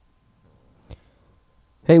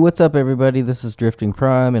Hey, what's up, everybody? This is Drifting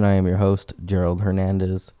Prime, and I am your host, Gerald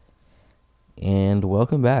Hernandez. And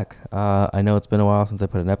welcome back. I know it's been a while since I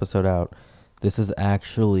put an episode out. This is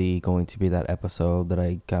actually going to be that episode that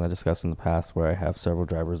I kind of discussed in the past where I have several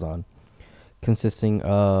drivers on, consisting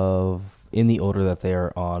of, in the order that they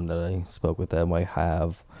are on that I spoke with them, I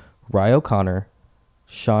have Rye O'Connor,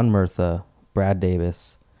 Sean Murtha, Brad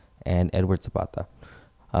Davis, and Edward Zapata.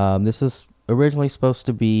 This is originally supposed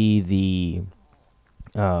to be the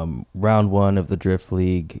round one of the Drift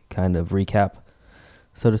League kind of recap,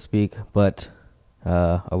 so to speak, but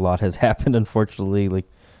a lot has happened, unfortunately, like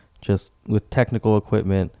just with technical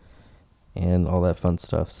equipment and all that fun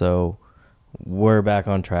stuff. So we're back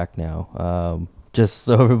on track now. Just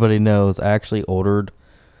so everybody knows, I actually ordered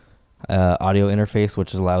audio interface,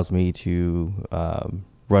 which allows me to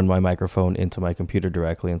run my microphone into my computer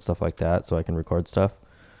directly and stuff like that, so I can record stuff.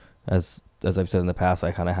 As I've said in the past,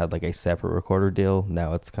 I kind of had like a separate recorder deal.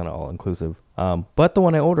 Now it's kind of all inclusive. But the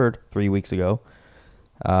one I ordered 3 weeks ago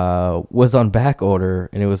was on back order,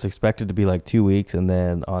 and it was expected to be like 2 weeks. And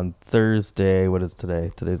then on Thursday, what is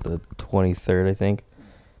today? Today's the 23rd, I think.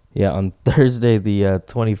 Yeah, on Thursday, the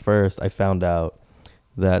 21st, I found out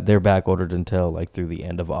that they're back ordered until like through the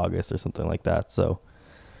end of August or something like that. So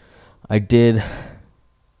I did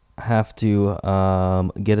have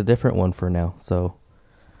to get a different one for now. So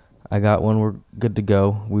I got one. We're good to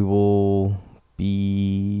go. We will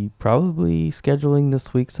be probably scheduling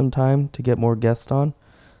this week sometime to get more guests on.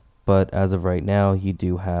 But as of right now, you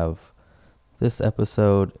do have this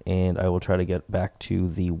episode, and I will try to get back to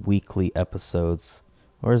the weekly episodes,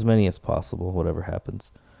 or as many as possible, whatever happens.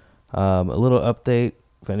 A little update,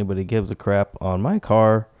 if anybody gives a crap, on my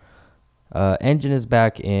car. Engine is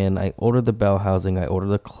back in. I ordered the bell housing. I ordered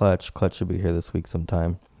the clutch. Clutch should be here this week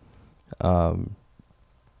sometime.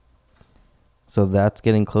 So that's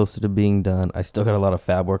getting closer to being done. I still got a lot of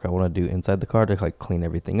fab work I want to do inside the car to like clean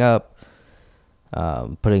everything up,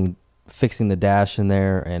 fixing the dash in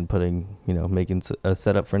there, and making a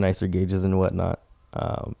setup for nicer gauges and whatnot,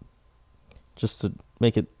 just to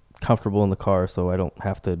make it comfortable in the car so I don't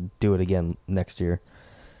have to do it again next year.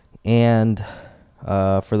 And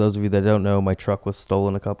for those of you that don't know, my truck was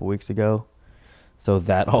stolen a couple weeks ago, so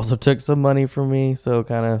that also took some money from me, so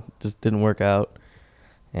kind of just didn't work out.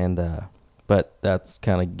 And but that's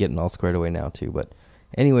kind of getting all squared away now too. But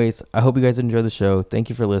anyways, I hope you guys enjoy the show. Thank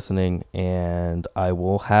you for listening, and I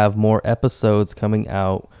will have more episodes coming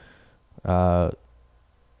out.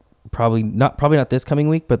 Probably not this coming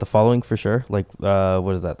week, but the following for sure. Like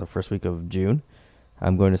what is that? The first week of June.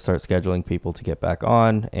 I'm going to start scheduling people to get back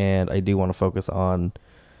on, and I do want to focus on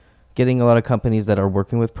getting a lot of companies that are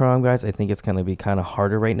working with Pro-Am guys. I think it's going to be kind of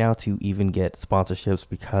harder right now to even get sponsorships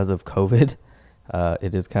because of COVID.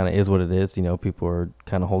 It is what it is. People are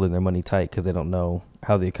kind of holding their money tight because they don't know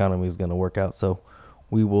how the economy is going to work out. So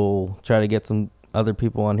we will try to get some other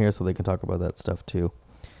people on here so they can talk about that stuff too.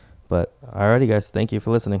 But alrighty, guys, thank you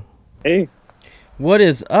for listening. Hey. What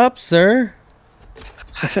is up, sir?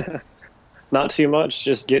 Not too much,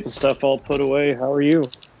 just getting stuff all put away. How are you?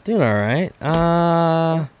 Doing all right.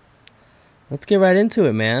 Let's get right into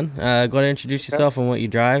it, man. Go ahead and introduce yourself and what you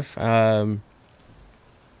drive.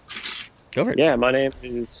 Go for it. Yeah, my name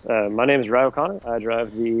is Rye O'Connor. I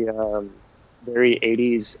drive the very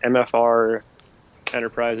 80s MFR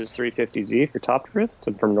Enterprises 350Z for Top Drift.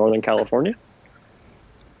 I'm from Northern California.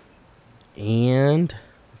 And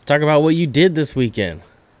let's talk about what you did this weekend.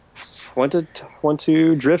 Went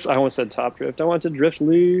to Drift. I almost said Top Drift. I went to Drift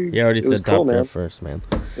League. You already said Top Drift first, man.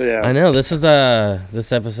 Yeah. I know this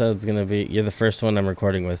episode's gonna be. You're the first one I'm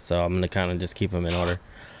recording with, so I'm gonna kind of just keep them in order.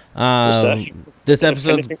 This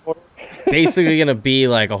episode's basically gonna be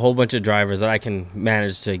like a whole bunch of drivers that I can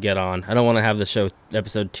manage to get on. I don't want to have the show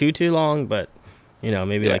episode too long, but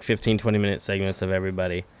maybe like 15-20 minute segments of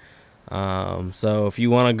everybody. So if you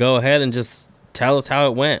want to go ahead and just tell us how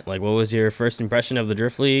it went, like what was your first impression of the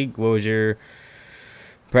Drift League? What was your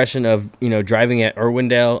impression of driving at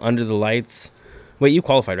Irwindale under the lights? Wait, you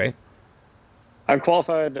qualified, right? I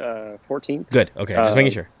qualified 14th. Good. Okay, just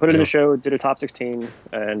making sure. Put it in the show, did a top 16,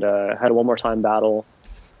 and had a one more time battle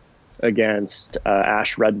against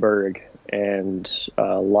Ash Redberg, and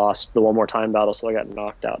lost the one more time battle, so I got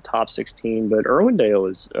knocked out top 16. But Irwindale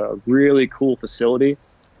is a really cool facility,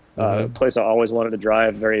 place I always wanted to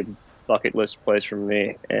drive, very bucket list place for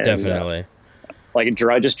me. And, definitely.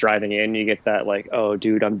 Just driving in, you get that like, oh,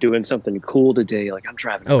 dude, I'm doing something cool today. Like I'm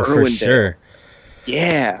driving. Oh, Irwindale. For sure.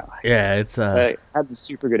 Yeah. Yeah, it's I had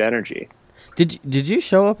super good energy. Did you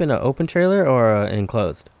show up in an open trailer or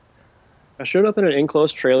enclosed? I showed up in an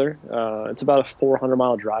enclosed trailer. It's about a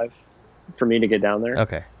 400-mile drive for me to get down there.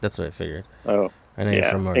 Okay, that's what I figured. Oh, I know you're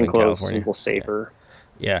Yeah, from Northern enclosed California. equals safer.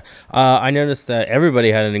 Yeah. I noticed that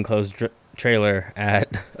everybody had an enclosed trailer at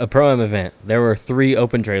a Pro-Am event. There were 3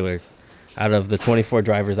 open trailers out of the 24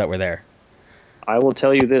 drivers that were there. I will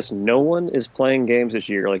tell you this: no one is playing games this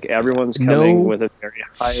year. Like everyone's coming No with a very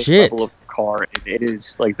high level shit. of car, and it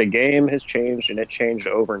is like the game has changed, and it changed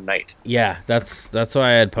overnight. Yeah, that's why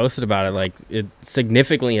I had posted about it. Like, it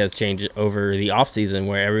significantly has changed over the off season,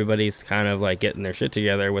 where everybody's kind of like getting their shit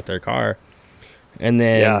together with their car, and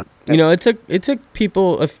Yeah, then it took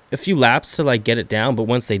people a few laps to like get it down, but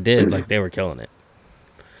once they did, like they were killing it.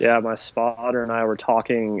 yeah. My spotter and I were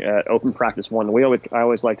talking at Open Practice 1. I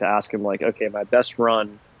always like to ask him like, okay, my best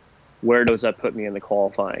run, where does that put me in the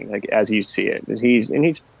qualifying? Like as you see it,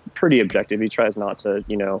 he's pretty objective. He tries not to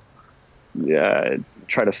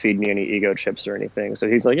try to feed me any ego chips or anything. So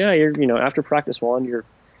he's like, yeah, you're after practice 1, you're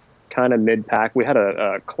kind of mid pack. We had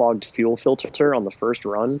a clogged fuel filter on the first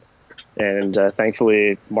run, and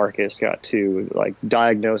thankfully Marcus got to like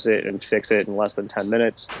diagnose it and fix it in less than 10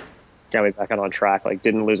 minutes. Got me back on track. Like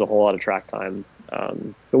didn't lose a whole lot of track time.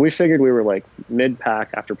 But we figured we were like mid pack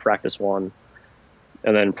after practice 1.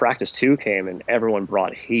 And then practice 2 came and everyone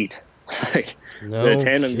brought heat. Like No the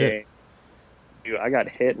tandem shit. game. Dude, I got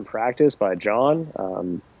hit in practice by John.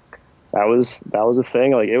 That was a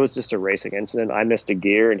thing. Like it was just a racing incident. I missed a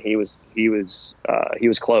gear and he was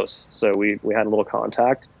close. So we had a little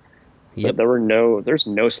contact. Yep. But there's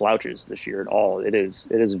no slouches this year at all. It is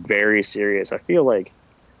very serious. I feel like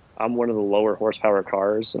I'm one of the lower horsepower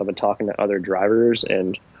cars. I've been talking to other drivers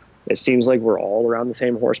and it seems like we're all around the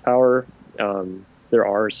same horsepower. There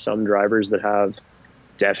are some drivers that have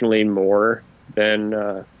definitely more than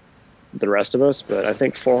the rest of us, but I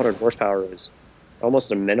think 400 horsepower is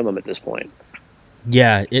almost a minimum at this point.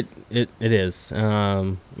 Yeah, it is.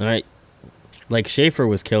 And I like Schaefer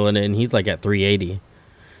was killing it, and he's like at 380,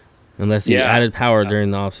 unless he added power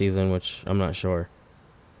during the off season, which I'm not sure.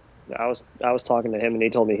 I was talking to him, and he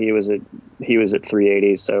told me he was at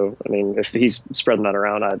 380. So I mean, if he's spreading that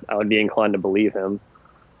around, I would be inclined to believe him.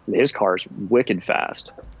 His car's wicked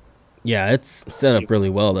fast. Yeah, it's set up really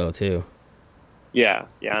well though too. Yeah,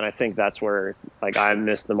 and I think that's where like I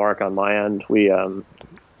missed the mark on my end. We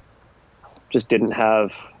just didn't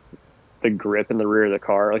have the grip in the rear of the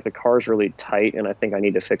car. Like the car's really tight, and I think I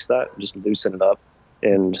need to fix that. Just loosen it up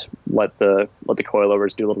and let the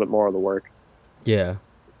coilovers do a little bit more of the work. Yeah.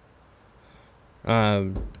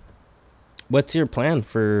 What's your plan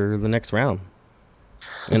for the next round?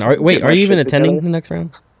 And are you even attending the next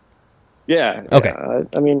round? Yeah. Okay.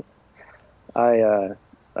 I mean, I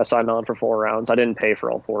signed on for 4 rounds. I didn't pay for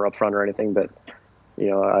all 4 up front or anything, but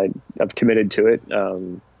I've committed to it.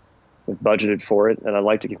 I've budgeted for it, and I'd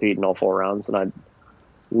like to compete in all 4 rounds. And I'd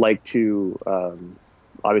like to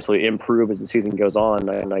obviously improve as the season goes on.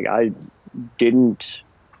 And like I didn't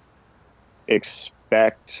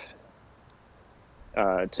expect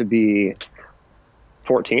to be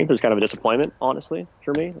 14th is kind of a disappointment, honestly,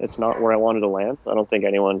 for me. It's not where I wanted to land. I don't think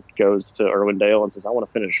anyone goes to Irwindale and says, I want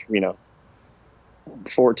to finish,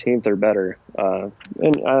 14th or better.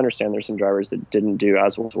 And I understand there's some drivers that didn't do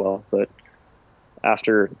as well, but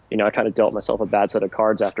after, I kind of dealt myself a bad set of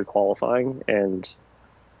cards after qualifying and,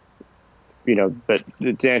 but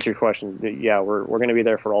to answer your question, yeah, we're going to be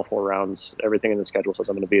there for all 4 rounds. Everything in the schedule says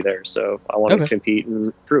I'm going to be there. So I want to compete and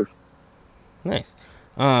improve. Nice.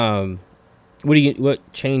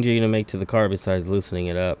 What change are you gonna make to the car besides loosening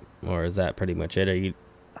it up, or is that pretty much it?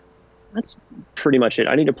 That's pretty much it.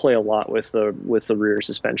 I need to play a lot with the rear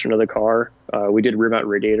suspension of the car. We did rear mount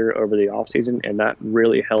radiator over the off season, and that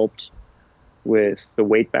really helped with the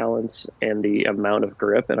weight balance and the amount of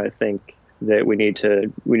grip. And I think that we need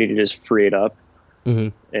to just free it up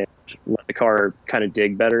and let the car kind of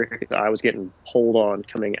dig better. I was getting pulled on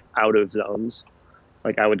coming out of zones.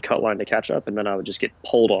 Like I would cut line to catch up, and then I would just get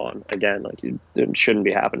pulled on again. Like it shouldn't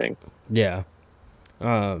be happening. Yeah.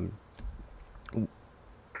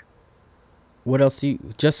 What else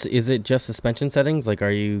is it just suspension settings? Like, are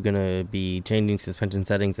you gonna be changing suspension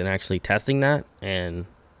settings and actually testing that? And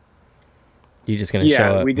you just gonna show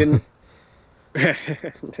up? Yeah, we didn't.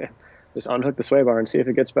 Just unhook the sway bar and see if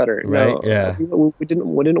it gets better. Right. No, yeah. We didn't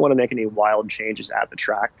want to make any wild changes at the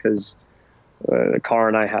track because the car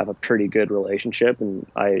and I have a pretty good relationship, and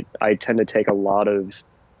I tend to take a lot of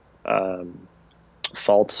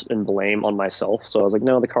fault and blame on myself. So I was like,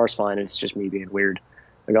 no, the car's fine. It's just me being weird.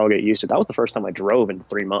 Like I'll get used to it. That was the first time I drove in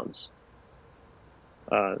 3 months.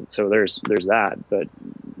 So there's that. But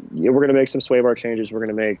yeah, we're gonna make some sway bar changes. We're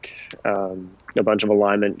gonna make a bunch of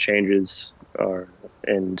alignment changes,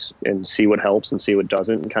 and see what helps and see what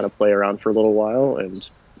doesn't, and kind of play around for a little while and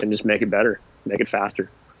just make it better, make it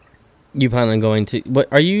faster. You plan on going to? What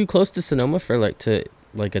are you close to Sonoma for? Like to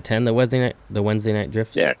like attend the Wednesday night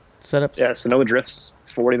drifts Yeah, setups? yeah. Sonoma Drift's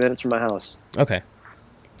 40 minutes from my house. Okay.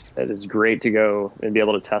 It is great to go and be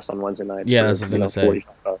able to test on Wednesday nights Yeah, for, that's what I was gonna say.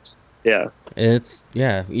 $45. Yeah,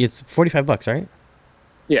 It's $45, right?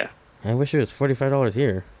 yeah. I wish it was $45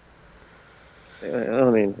 here. I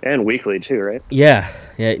mean, and weekly too, right? Yeah,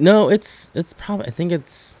 yeah. No, it's probably. I think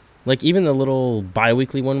it's like even the little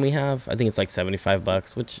bi-weekly one we have. I think it's like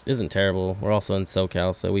 $75, which isn't terrible. We're also in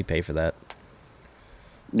SoCal, so we pay for that.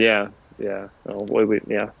 Yeah, yeah. Well,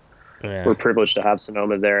 yeah. Yeah, We're privileged to have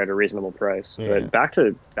Sonoma there at a reasonable price. yeah. But back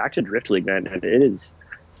to Drift League, man. And it is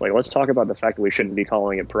like, let's talk about the fact that we shouldn't be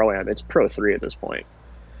calling it Pro Am. It's Pro 3 at this point.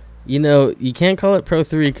 You know, you can't call it Pro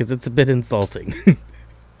 3 because it's a bit insulting.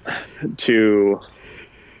 To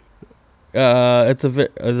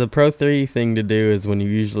The Pro 3 thing to do is when you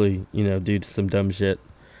usually, do some dumb shit.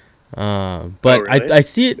 Oh, But really? I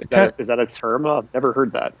see it. Is that a term? I've never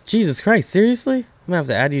heard that. Jesus Christ, seriously? I'm gonna have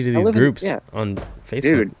to add you to I these live in groups yeah, on Facebook.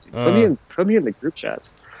 dude. Put me in the group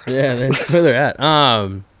chats. Yeah, that's where they're at.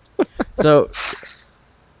 So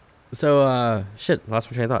shit, lost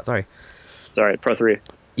my train of thought. Sorry. Sorry, Pro 3.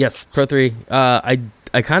 Yes, Pro 3.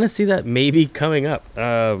 I kind of see that maybe coming up.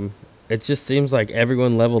 It just seems like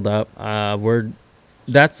everyone leveled up.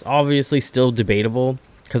 That's obviously still debatable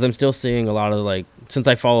because I'm still seeing a lot of like, since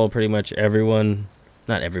I follow pretty much everyone,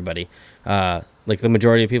 not everybody, like the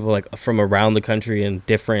majority of people like from around the country and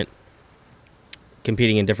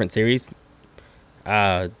competing in different series.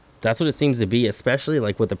 That's what it seems to be, especially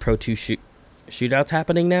like with the Pro 2 shootouts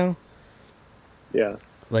happening now. Yeah.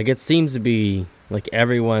 Like it seems to be like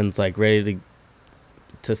everyone's like ready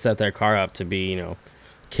to set their car up to be,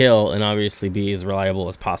 kill and obviously be as reliable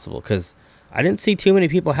as possible. Because I didn't see too many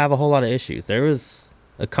people have a whole lot of issues. There was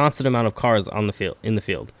a constant amount of cars on the field in the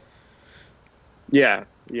field. Yeah,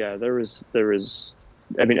 yeah. There was.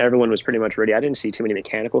 I mean, everyone was pretty much ready. I didn't see too many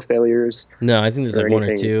mechanical failures No, I think there's or like one or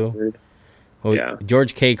anything two. weird. Well, Yeah,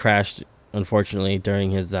 George K crashed unfortunately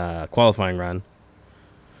during his qualifying run.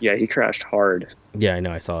 yeah. He crashed hard. Yeah, I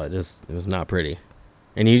know. I saw it. It was not pretty.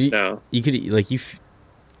 And No, you could like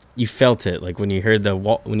you felt it like when you heard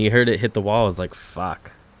when you heard it hit the wall. It was like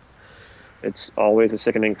fuck. it's always a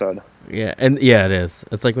sickening thud. Yeah, and yeah, it is.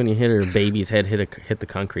 It's like when you hit her baby's head hit the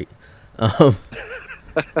concrete. Um,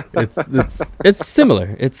 it's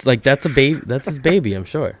similar. It's like that's a baby. That's his baby. I'm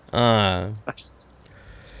sure.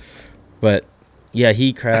 But yeah,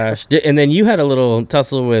 he crashed, and then you had a little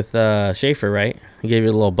tussle with Schaefer, right? He gave you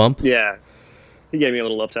a little bump. Yeah, he gave me a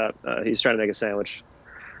little lip tap. He's trying to make a sandwich.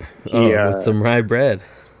 With some rye bread.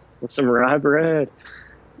 With some rye bread.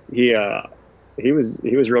 He was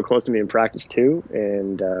real close to me in practice too,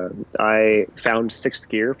 and I found sixth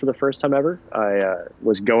gear for the first time ever. I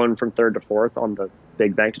was going from third to fourth on the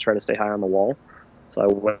big bank to try to stay high on the wall, so I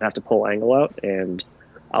wouldn't have to pull angle out. And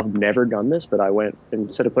I've never done this, but I went,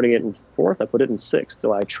 instead of putting it in fourth, I put it in sixth.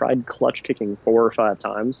 So I tried clutch kicking 4 or 5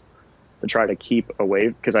 times to try to keep away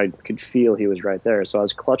because I could feel he was right there. So I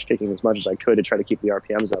was clutch kicking as much as I could to try to keep the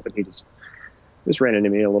RPMs up, and he just ran into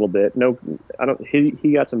me a little bit. No, I don't.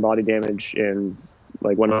 He got some body damage, and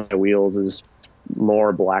like one of my wheels is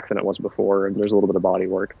more black than it was before, and there's a little bit of body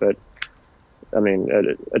work. But I mean,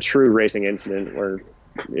 a true racing incident where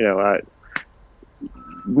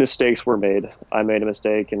mistakes were made. I made a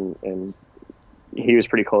mistake, and he was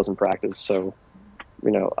pretty close in practice. So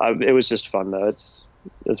it was just fun though. It's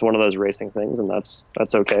one of those racing things, and that's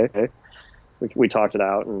okay. We talked it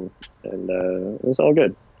out, and it was all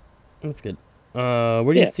good. That's good.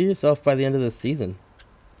 Where do you see yourself by the end of the season?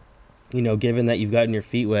 Given that you've gotten your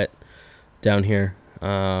feet wet down here,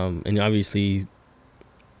 and obviously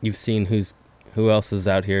you've seen who else is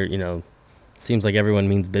out here. Seems like everyone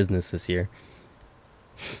means business this year.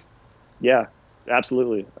 Yeah,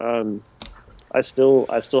 absolutely. I still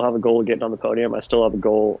have a goal of getting on the podium. I still have a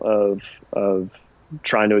goal of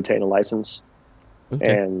trying to attain a license,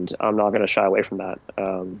 Okay. and I'm not going to shy away from that.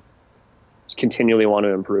 Just continually want to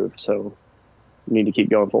improve, so need to keep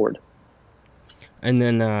going forward. And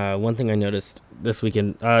then one thing I noticed this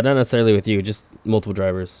weekend, not necessarily with you, just multiple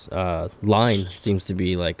drivers, line seems to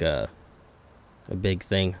be like a big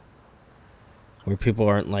thing, where people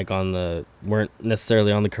weren't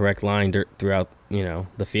necessarily on the correct line throughout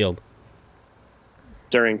the field.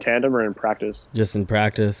 During tandem or in practice? Just in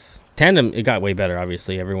practice, tandem it got way better.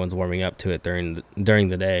 Obviously, everyone's warming up to it during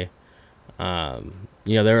the day. There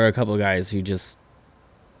were a couple of guys who just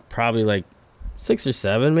probably like 6 or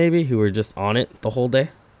 7 maybe who were just on it the whole day.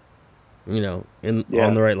 On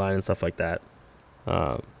the right line and stuff like that.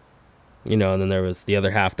 And then there was the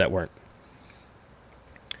other half that weren't.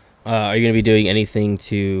 Are you going to be doing anything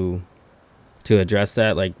to to address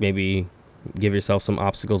that? Like maybe give yourself some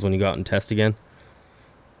obstacles when you go out and test again?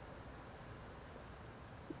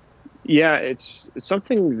 Yeah, it's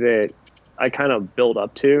something that I kind of build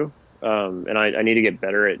up to, and I need to get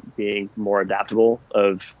better at being more adaptable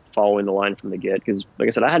of following the line from the get. Because, like I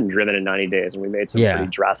said, I hadn't driven in 90 days, and we made some pretty Yeah,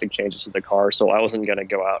 drastic changes to the car. So I wasn't gonna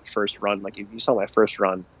go out first run. Like if you saw my first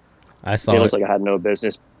run, I it saw looks it. like I had no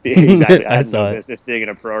business. Exactly, I I had no saw it. business being in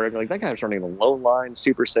a pro rig. Like that guy was running the low line,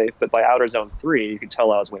 super safe. But by outer zone 3, you could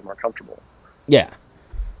tell I was way more comfortable. Yeah.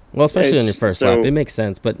 Well, especially on your It's first lap, so it makes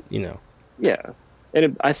sense. But you know, Yeah,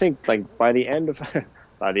 and I think like by the end of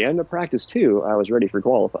by the end of practice 2, I was ready for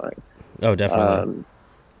qualifying. oh, definitely. Um,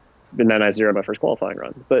 and then I zeroed my first qualifying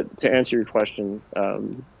run. But to answer your question,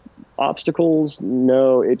 obstacles,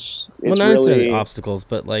 no, Well, it's not necessarily really obstacles,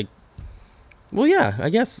 but like, well, yeah, I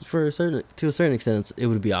guess to a certain extent, it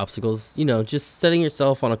would be obstacles. You know, just setting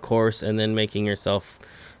yourself on a course and then making yourself,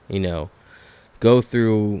 you know, go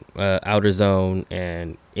through outer zone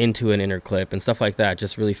and into an inner clip and stuff like that.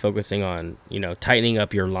 Just really focusing on, you know, tightening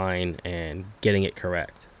up your line and getting it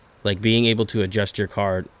correct. Like being able to adjust your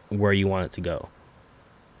car where you want it to go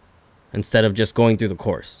instead of just going through the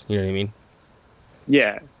course. You know what I mean?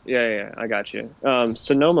 yeah, I got you.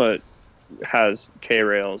 Sonoma has K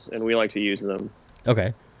rails, and we like to use them.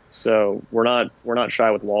 Okay. So we're not shy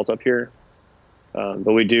with walls up here.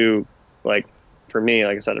 But we do, like, for me,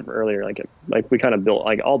 like I said earlier, like we kind of built,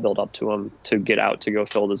 like I'll build up to them to get out to go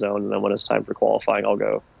fill the zone, and then when it's time for qualifying, I'll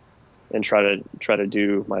go and try to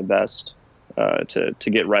do my best to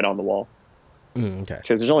get right on the wall. Okay.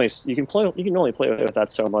 Because you can only play with that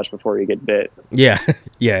so much before you get bit. Yeah.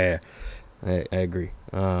 Yeah. I agree.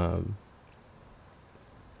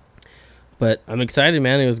 But I'm excited,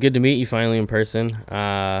 man. It was good to meet you finally in person.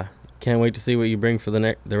 Can't wait to see what you bring for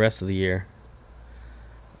the rest of the year.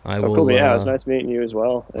 I Oh, will. cool. Yeah, it was nice meeting you as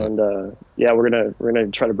well. Uh, And yeah, we're gonna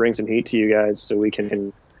try to bring some heat to you guys so we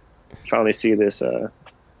can finally see this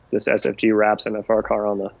SFG Wraps MFR car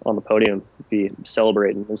on the podium be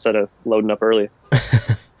celebrating instead of loading up early.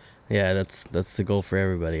 yeah, that's the goal for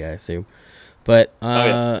everybody, I assume. But Oh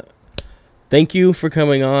yeah, thank you for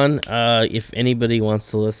coming on. If anybody wants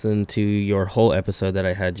to listen to your whole episode that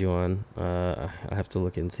I had you on, I have to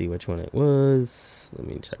look and see which one it was. Let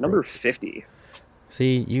me check. number 50.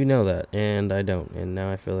 See, you know that, and I don't, and now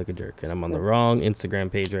I feel like a jerk, and I'm on the wrong Instagram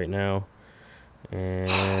page right now,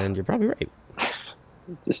 and you're probably right.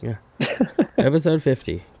 Just Yeah, episode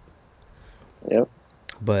 50. Yep.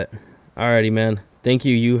 But alrighty, man. Thank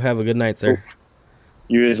you. You have a good night, sir. Cool.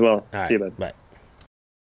 You as well. All See you, right, bud. bye.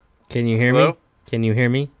 Can you hear me? Hello? Can you hear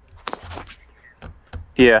me?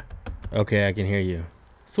 Yeah, Okay, I can hear you.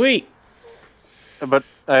 Sweet. but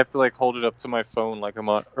I have to like hold it up to my phone like I'm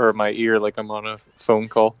on, or my ear like I'm on a phone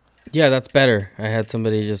call. Yeah, that's better. I had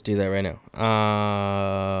somebody just do that right now.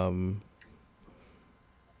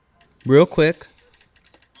 Real quick.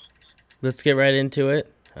 Let's get right into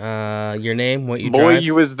it. Your name, what you Boy, drive.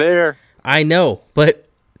 you was there. I know, but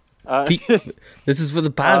Uh, this is for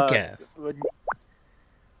the podcast.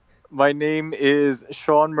 My name is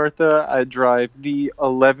Sean Murtha. I drive the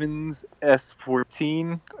 11's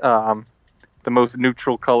S14, the most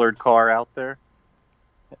neutral colored car out there,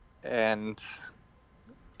 and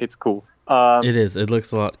it's cool. It is. It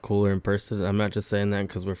looks a lot cooler in person. I'm not just saying that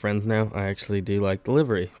because we're friends now. I actually do like the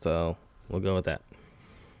livery, so we'll go with that.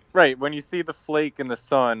 Right, when you see the flake in the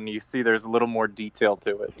sun, you see there's a little more detail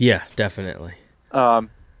to it. Yeah, definitely.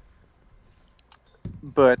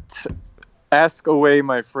 But ask away,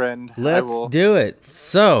 my friend. Let's do it.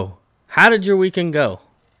 So, how did your weekend go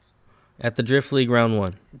at the Drift League Round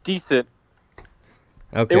 1? Decent.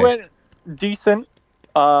 Okay. It went decent.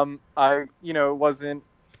 It wasn't.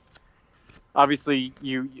 Obviously,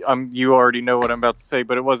 you already know what I'm about to say,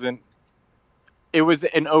 but it wasn't. It was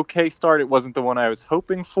an okay start. It wasn't the one I was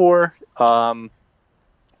hoping for.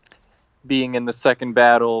 Being in the second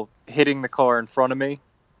battle, hitting the car in front of me.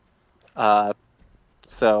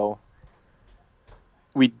 So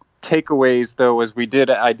we takeaways though, as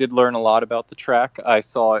I did learn a lot about the track. I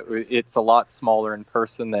saw it's a lot smaller in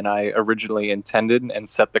person than I originally intended and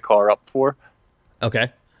set the car up for.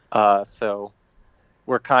 Okay. So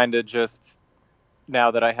we're kind of just,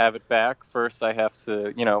 now that I have it back, first I have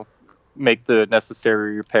to, make the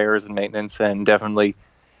necessary repairs and maintenance and definitely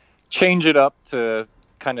change it up to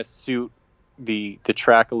kind of suit the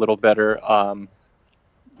track a little better.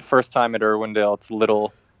 First time at Irwindale, it's a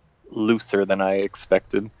little looser than I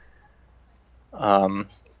expected. But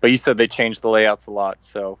you said they changed the layouts a lot,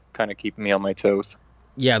 so kind of keeping me on my toes.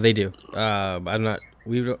 Yeah, they do. I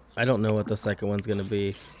don't know what the second one's gonna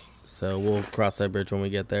be, so we'll cross that bridge when we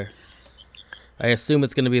get there. I assume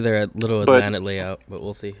it's going to be their Little But- Atlantic layout, but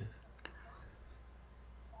we'll see.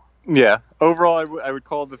 Yeah, overall, I would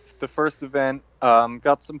call the first event.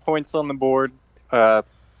 Got some points on the board.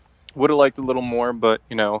 Would have liked a little more, but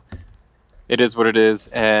it is what it is.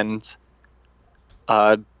 And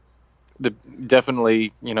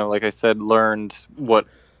definitely, like I said, learned what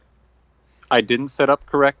I didn't set up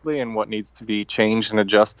correctly and what needs to be changed and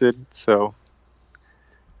adjusted. So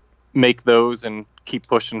make those and keep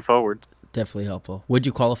pushing forward. Definitely helpful. What'd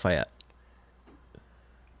you qualify at?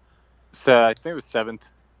 So I think it was 7th.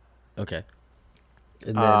 Okay.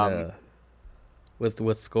 And then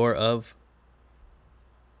with score of?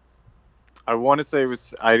 I want to say it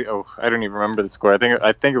was I don't even remember the score.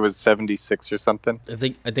 I think it was 76 or something. I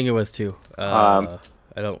think it was too. I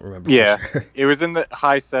don't remember. Yeah, for sure. it was in the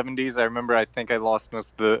high 70s. I remember. I think I lost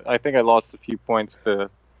a few points. It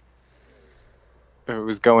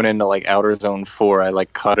was going into like outer zone 4. I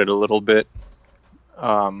like cut it a little bit.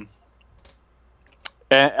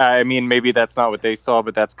 And, I mean, maybe that's not what they saw,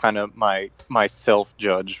 but that's kind of my self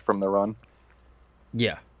judge from the run.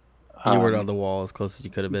 Yeah. You were on the wall as close as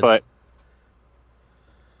you could have been. But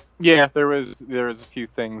yeah, there was a few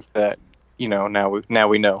things that now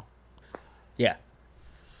we know. Yeah.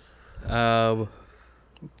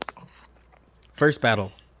 First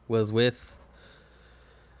battle was with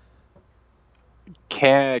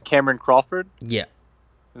Cameron Crawford. Yeah.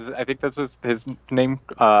 I think that's his name.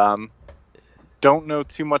 Don't know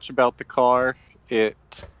too much about the car. It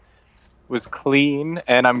was clean,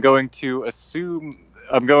 and I'm going to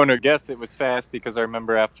guess it was fast because I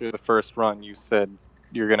remember after the first run you said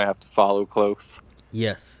you're going to have to follow close.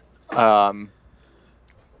 Yes.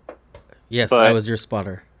 Yes, but- I was your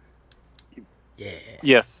spotter. Yeah.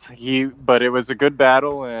 Yes, but it was a good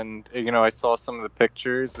battle, and I saw some of the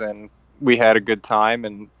pictures, and we had a good time,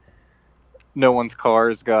 and no one's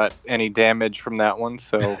cars got any damage from that one,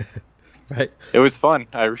 so Right. it was fun.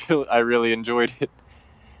 I really enjoyed it.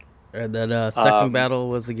 And then second battle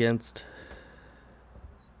was against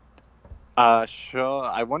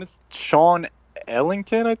Sean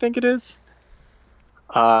Ellington, I think it is.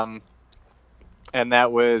 And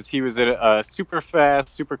he was at a super fast,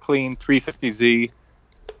 super clean 350Z,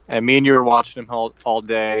 and me and you were watching him all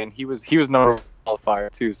day, and he was number one qualifier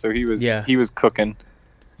too, so he was cooking.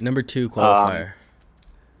 number 2 qualifier.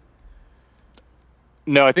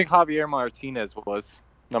 No, I think Javier Martinez was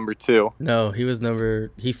number 2. No,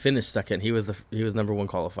 he finished second. He was number 1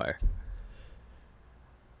 qualifier.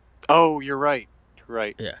 Oh, you're right.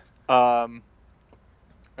 Right. Yeah. I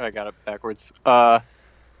got it backwards.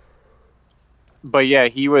 But yeah,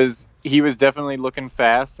 he was definitely looking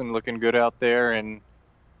fast and looking good out there, and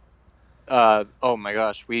oh my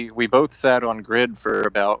gosh, we both sat on grid for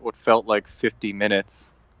about what felt like 50 minutes.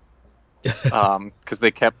 Because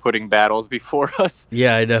they kept putting battles before us.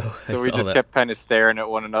 Yeah, I know. So I we saw just that. kept kind of staring at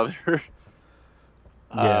one another.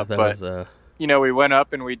 Yeah, that but was we went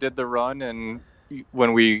up and we did the run, and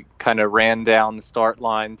when we kind of ran down the start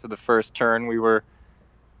line to the first turn, we were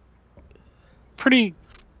pretty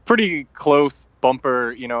close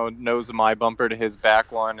bumper, nose of my bumper to his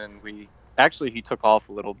back one, and he took off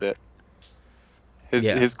a little bit.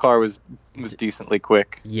 His car was decently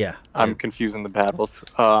quick. yeah. I'm confusing the battles.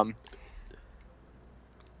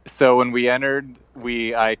 So when we entered,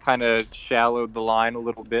 I kind of shallowed the line a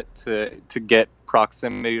little bit to get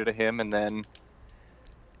proximity to him, and then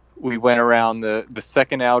we went around the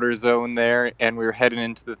second outer zone there, and we were heading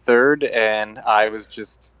into the third, and I was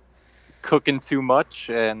just cooking too much,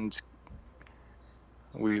 and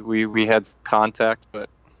we had contact, but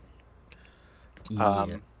yeah.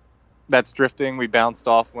 that's drifting. We bounced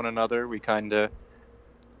off one another. We kind of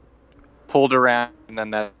pulled around, and then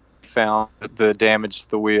that found the damage to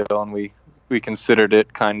the wheel, and we considered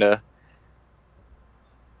it kind of,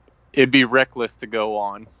 it'd be reckless to go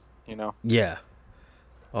on, Yeah.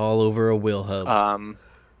 All over a wheel hub.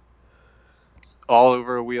 all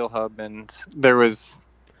over a wheel hub, and there was,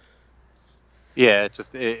 there's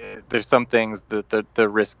some things that the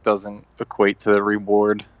risk doesn't equate to the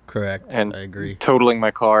reward. Correct. And I agree. totaling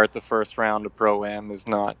my car at the first round of Pro-Am is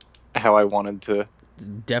not how I wanted to.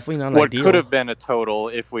 Definitely not What ideal. could have been a total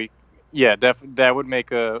if we, that would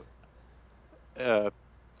make a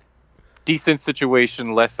decent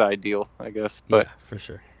situation less ideal, I guess. But yeah, for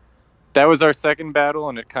sure. that was our second battle,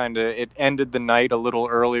 and it ended the night a little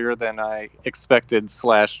earlier than I expected /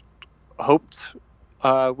 hoped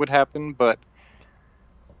would happen. But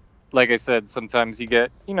like I said, sometimes you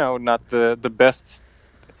get not the best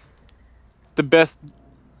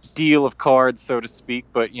deal of cards, so to speak,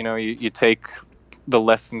 but you take the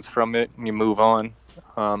lessons from it and you move on.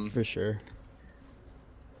 For sure.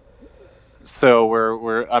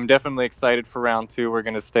 So I'm definitely excited for round 2. We're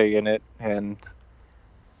going to stay in it and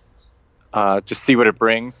just see what it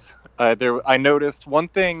brings. I noticed one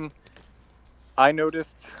thing.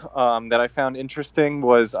 That I found interesting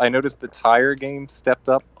was I noticed the tire game stepped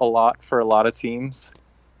up a lot for a lot of teams.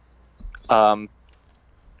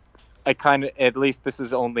 I kind of, at least this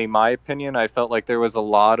is only my opinion, I felt like there was a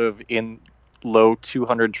lot of in low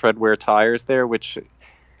 200 tread wear tires there, which,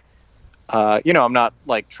 I'm not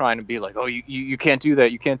like trying to be like, oh, you can't do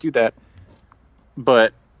that, you can't do that.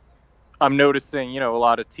 But I'm noticing, a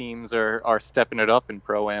lot of teams are stepping it up in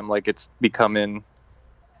Pro-Am. Like it's becoming,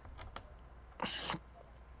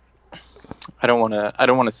 I don't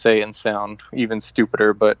want to say and sound even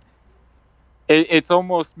stupider, but it's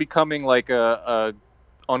almost becoming like a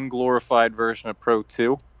unglorified version of Pro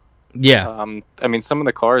 2. Yeah. I mean, some of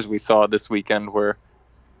the cars we saw this weekend were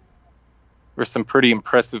some pretty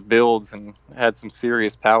impressive builds and had some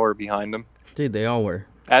serious power behind them. Dude, they all were.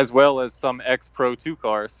 As well as some ex-Pro 2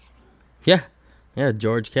 cars. Yeah. Yeah,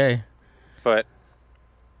 George K. But,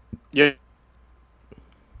 yeah.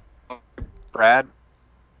 Brad.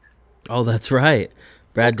 Oh, that's right.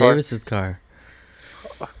 Brad Davis's car.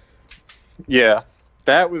 Yeah,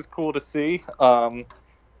 that was cool to see.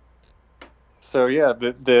 So yeah,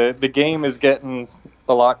 the game is getting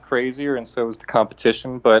a lot crazier, and so is the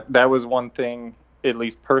competition. But that was one thing, at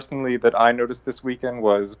least personally, that I noticed this weekend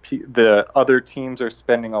was the other teams are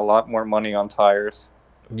spending a lot more money on tires.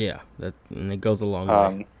 Yeah, and it goes a long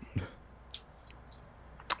way.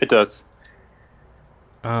 It does.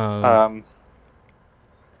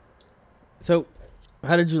 So,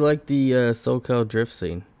 how did you like the SoCal drift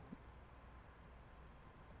scene?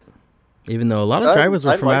 Even though a lot of drivers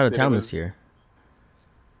were from out of town this year.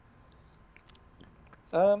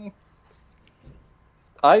 I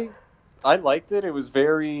liked it. It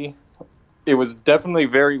was definitely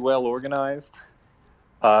very well organized.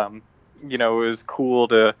 It was cool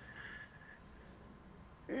to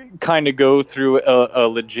kind of go through a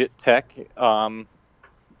legit tech.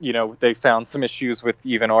 They found some issues with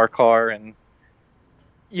even our car, and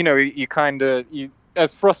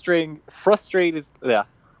as frustrating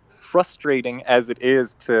as it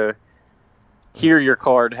is to hear your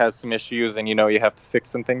card has some issues and you have to fix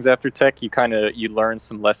some things after tech, you learn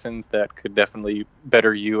some lessons that could definitely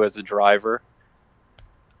better you as a driver.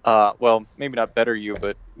 Well, maybe not better you,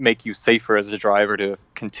 but make you safer as a driver to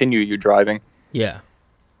continue you driving. Yeah.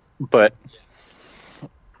 But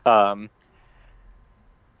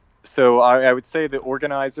so I would say the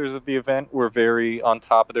organizers of the event were very on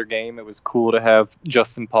top of their game. It was cool to have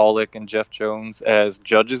Justin Pollock and Jeff Jones as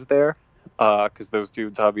judges there, because those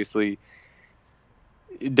dudes obviously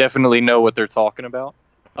definitely know what they're talking about.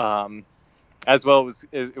 As well,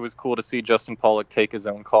 it was cool to see Justin Pollock take his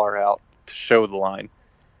own car out to show the line.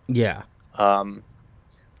 Yeah. I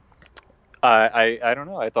don't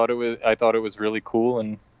know. I thought it was really cool,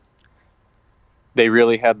 and they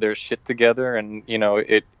really had their shit together, and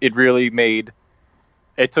it really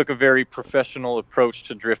took a very professional approach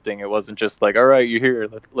to drifting. It wasn't just like, all right, you're here,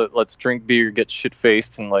 let's drink beer, get shit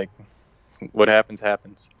faced, and like what happens.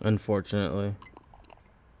 Unfortunately.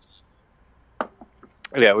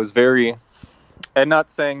 Yeah, it was very, and not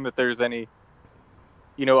saying that there's any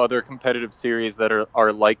other competitive series that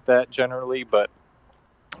are like that generally, but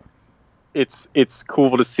it's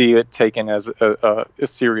cool to see it taken as a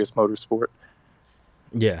serious motorsport.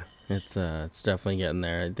 Yeah, it's definitely getting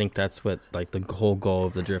there. I think that's what like the whole goal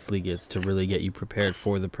of the Drift League is, to really get you prepared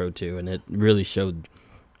for the Pro 2, and it really showed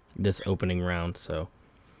this opening round. So,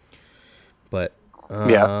 but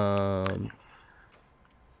yeah,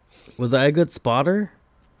 was I a good spotter?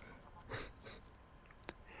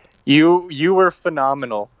 You were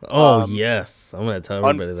phenomenal. Oh yes, I'm gonna tell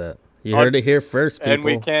everybody that. You heard it here first, people. And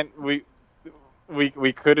we can't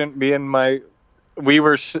we couldn't be in my we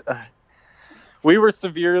were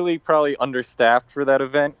severely probably understaffed for that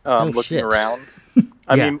event. Looking shit. around,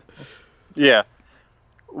 I mean, yeah,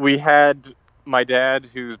 we had my dad,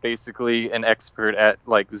 who's basically an expert at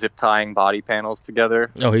like zip tying body panels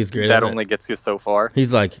together. Oh, he's great. That only gets you so far.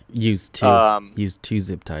 He's like, use two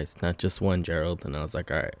zip ties, not just one, Gerald. And I was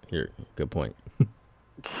like, all right, here, good point.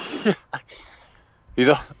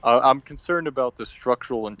 I'm concerned about the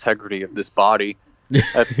structural integrity of this body.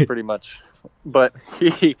 That's pretty much. But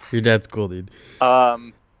your dad's cool, dude.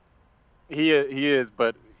 He is,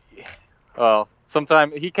 but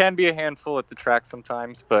sometimes he can be a handful at the track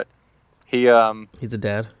sometimes, but he's a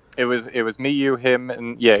dad. It was me, you, him,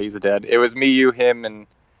 and yeah, he's a dad. It was me, you, him, and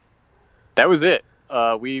that was it.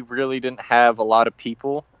 We really didn't have a lot of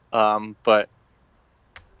people, but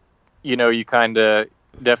you kind of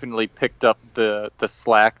definitely picked up the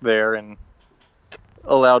slack there, and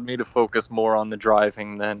allowed me to focus more on the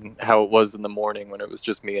driving than how it was in the morning when it was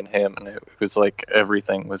just me and him, and it was like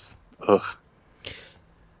everything was ugh.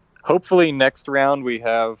 Hopefully next round we'll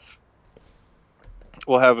have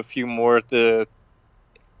a few more.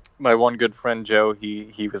 My one good friend Joe,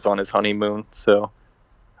 he was on his honeymoon, so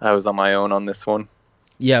I was on my own on this one.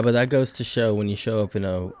 Yeah, but that goes to show when you show up in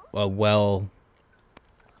a well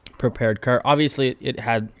prepared car. Obviously, it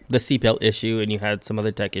had the seatbelt issue and you had some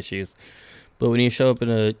other tech issues, but when you show up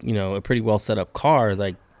in a pretty well set up car,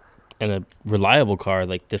 like, and a reliable car,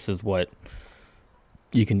 like, this is what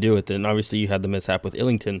you can do with it. And obviously, you had the mishap with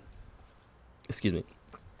Illington. Excuse me,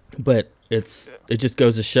 but it just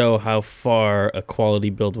goes to show how far a quality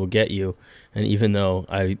build will get you. And even though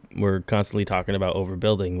we're constantly talking about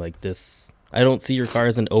overbuilding, like this, I don't see your car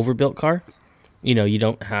as an overbuilt car. You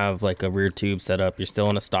don't have like a rear tube set up. You're still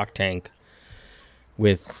on a stock tank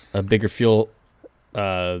with a bigger fuel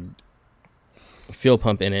pump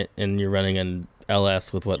in it, and you're running an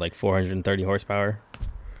LS with like 430 horsepower.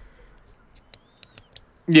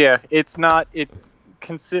 Yeah, it's not.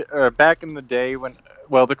 Back in the day when,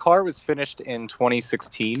 well, the car was finished in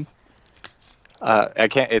 2016. I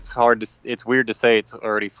can't. It's hard to. It's weird to say it's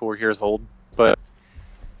already 4 years old, but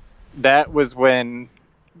that was when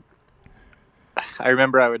I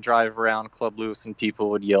remember I would drive around Club Lewis and people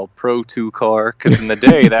would yell Pro 2 car, because in the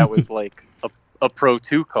day that was like a Pro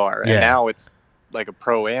 2 car, and now it's like a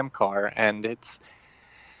Pro Am car, and it's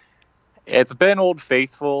been Old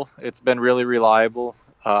Faithful. It's been really reliable.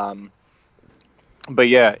 But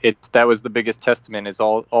yeah, that was the biggest testament, is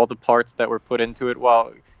all the parts that were put into it.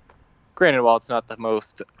 While it's not the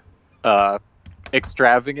most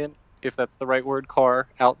extravagant, if that's the right word, car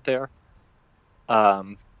out there,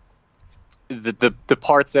 the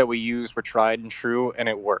parts that we use were tried and true, and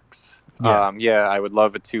it works. Yeah. I would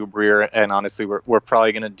love a tube rear, and honestly, we're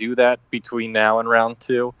probably going to do that between now and round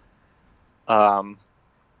 2,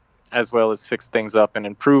 as well as fix things up and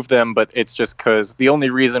improve them. But it's just because the only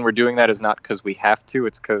reason we're doing that is not because we have to.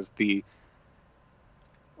 It's because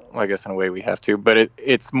I guess in a way we have to, but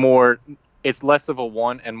it's less of a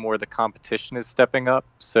want and more the competition is stepping up.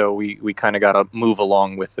 So we kind of got to move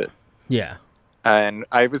along with it. Yeah. And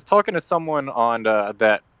I was talking to someone on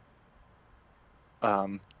that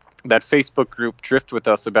Facebook group Drift With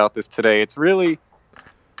Us about this today. It's really,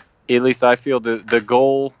 at least I feel, the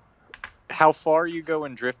goal, how far you go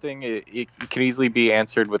in drifting, it can easily be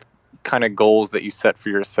answered with kind of goals that you set for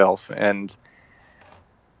yourself. And,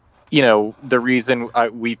 the reason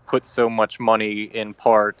we've put so much money in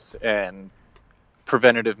parts and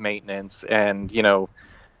preventative maintenance and,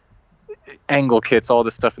 angle kits, all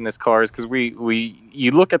this stuff in this car, is because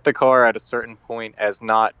you look at the car at a certain point as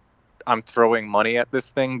not, I'm throwing money at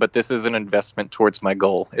this thing, but this is an investment towards my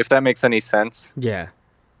goal, if that makes any sense. Yeah.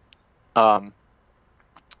 And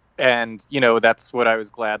that's what I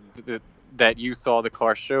was glad that you saw the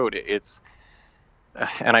car showed. It's,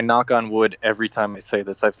 and I knock on wood every time I say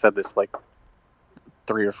this. I've said this like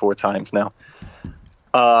 3 or 4 times now.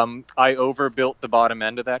 I overbuilt the bottom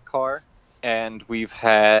end of that car, and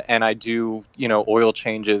I do, oil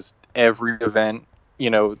changes every event.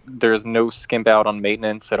 There's no skimp out on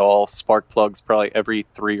maintenance at all. Spark plugs probably every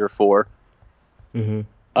 3 or 4. Mm-hmm.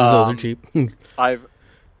 Those are cheap.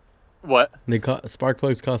 What? Spark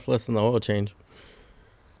plugs cost less than the oil change.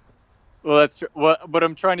 Well, that's true. What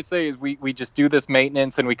I'm trying to say is we just do this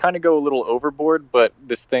maintenance, and we kind of go a little overboard. But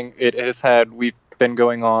this thing, we've been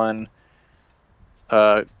going on,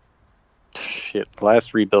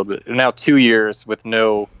 last rebuild, but now 2 years with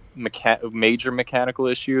no major mechanical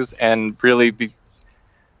issues, and really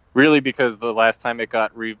because the last time it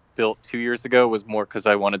got rebuilt 2 years ago was more because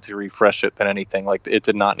I wanted to refresh it than anything. Like, it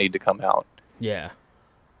did not need to come out. Yeah.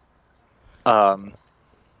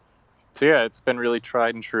 So yeah, it's been really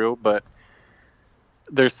tried and true, but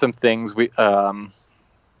there's some things that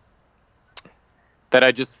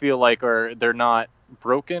I just feel like they're not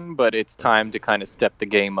broken, but it's time to kind of step the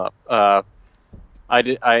game up.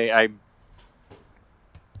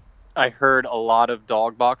 I heard a lot of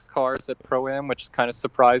dog box cars at Pro-Am, which kind of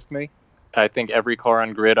surprised me. I think every car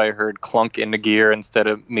on grid I heard clunk into gear instead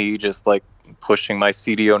of me just like pushing my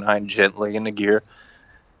CD09 gently into gear.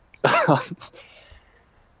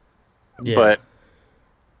 Yeah. But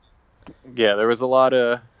yeah, there was a lot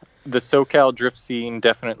of the SoCal drift scene.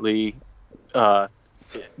 Definitely,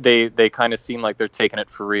 they kind of seem like they're taking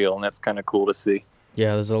it for real, and that's kind of cool to see.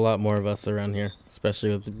 Yeah, there's a lot more of us around here,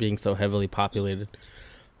 especially with it being so heavily populated.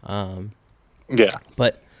 Yeah.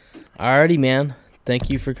 But alrighty, man.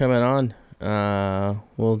 Thank you for coming on.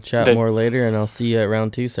 We'll chat more later, and I'll see you at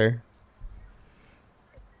round 2, sir.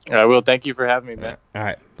 I will. Thank you for having me, man. All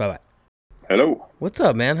right. Bye-bye. Hello. What's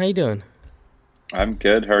up, man? How you doing? I'm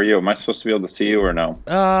good. How are you? Am I supposed to be able to see you or no?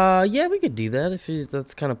 Yeah, we could do that if that's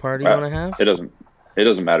the kind of party you Uh, want to have. it doesn't. It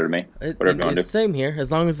doesn't matter to me. Whatever you want to It's do. same here.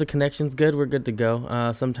 As long as the connection's good, we're good to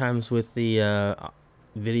go. Sometimes with the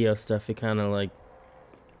video stuff, it kind of like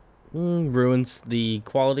ruins the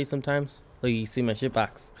quality sometimes. Like you see my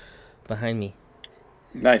shitbox behind me.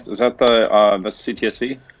 Nice. Is that the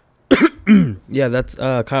CTSV? Yeah, that's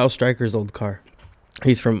Kyle Stryker's old car.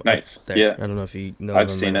 He's from up Nice. there. Yeah, I don't know if you know of I've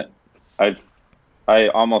him seen or... it. I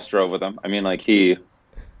almost drove with him. I mean, like I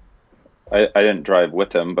didn't drive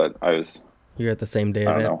with him, but I was. You're at the same day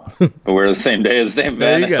I don't event. know. But we're the same day as the same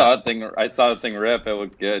There van. you I go. saw a thing. I saw a thing rip. It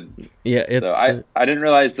looked good. Yeah, it's. So I didn't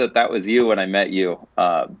realize that was you when I met you.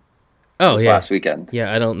 Oh This yeah. last weekend.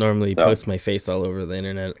 Yeah, I don't normally So post my face all over the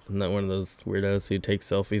internet. I'm not one of those weirdos who takes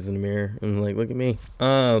selfies in the mirror and like, look at me.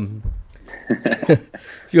 If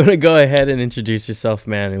you want to go ahead and introduce yourself,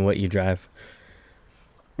 man, and what you drive.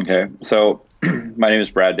 Okay, so my name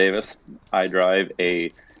is Brad Davis. I drive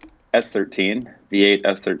a S13, V8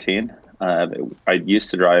 S13. I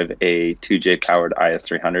used to drive a 2J powered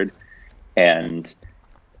IS300, and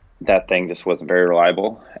that thing just wasn't very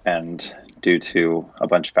reliable. And due to a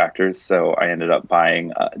bunch of factors, so I ended up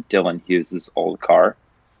buying Dylan Hughes' old car,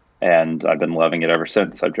 and I've been loving it ever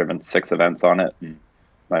since. I've driven 6 events on it, and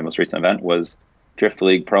my most recent event was Drift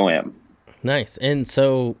League Pro-Am. Nice. And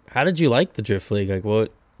so, how did you like the Drift League? Like,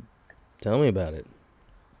 what? Tell me about it.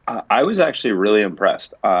 I was actually really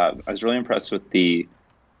impressed. I was really impressed with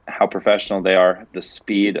how professional they are, the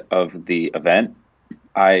speed of the event.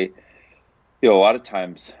 A lot of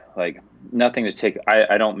times, like nothing to take.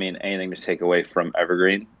 I don't mean anything to take away from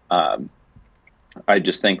Evergreen. I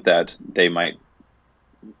just think that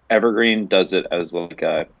Evergreen does it as like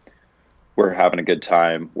we're having a good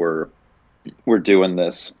time. We're doing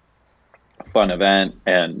this fun event,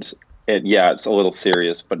 and it's a little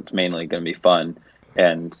serious, but it's mainly going to be fun.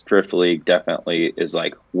 And Drift League definitely is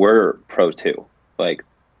like, we're Pro 2. Like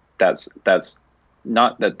that's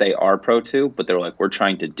not that they are Pro 2, but they're like, we're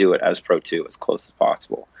trying to do it as Pro 2 as close as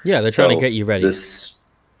possible. Yeah, they're trying to get you ready.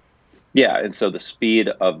 And so the speed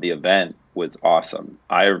of the event was awesome.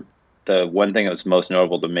 The one thing that was most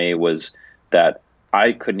notable to me was that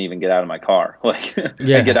I couldn't even get out of my car. Like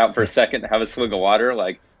I get out for a second, have a swig of water,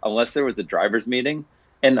 like unless there was a driver's meeting.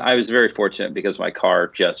 And I was very fortunate because my car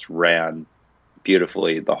just ran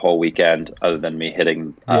beautifully the whole weekend, other than me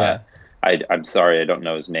hitting. I'm sorry, I don't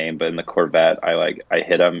know his name, but in the Corvette, I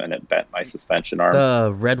hit him and it bent my suspension arms.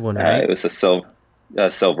 The red one, right? It was a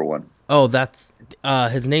silver one. Oh, that's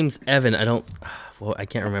his name's Evan. I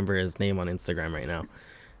can't remember his name on Instagram right now.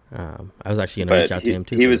 I was actually gonna reach out to him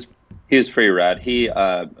too. He was pretty rad. He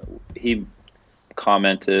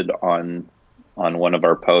commented on one of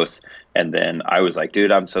our posts, and then I was like,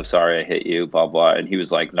 dude, I'm so sorry I hit you, blah blah. And he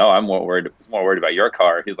was like, no, I'm more worried about your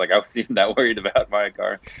car. He's like, I wasn't even that worried about my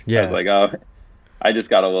car. Yeah. I was like, oh, I just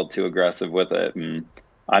got a little too aggressive with it. And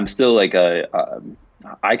I'm still like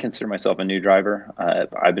I consider myself a new driver.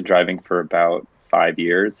 I've been driving for about 5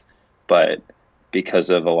 years, but because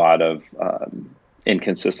of a lot of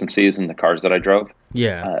inconsistencies in the cars that I drove,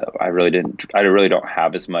 I really don't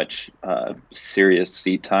have as much serious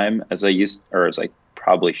seat time as I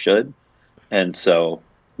probably should. And so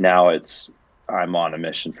now I'm on a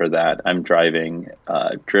mission for that. I'm driving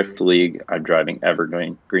Drift League, I'm driving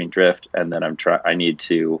Evergreen Drift, and then I need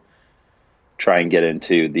to try and get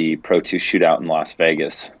into the Pro 2 shootout in Las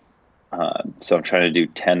Vegas. So I'm trying to do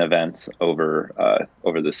 10 events over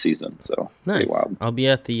this season. So nice. Pretty wild. I'll be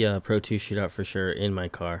at the Pro 2 shootout for sure in my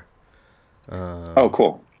car. Oh,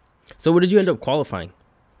 cool. So what did you end up qualifying?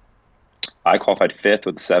 I qualified 5th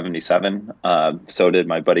with the 77. So did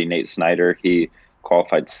my buddy Nate Snyder. He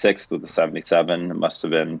qualified 6th with the 77. It must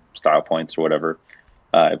have been style points or whatever.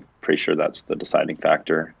 I'm pretty sure that's the deciding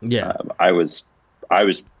factor. Yeah. I was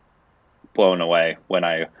blown away when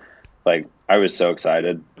I was so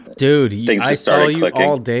excited. Dude, I saw you clicking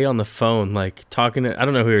all day on the phone, like talking to, I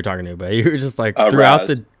don't know who you were talking to, but you were just like throughout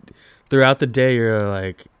the day, you're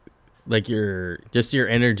like your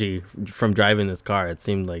energy from driving this car, it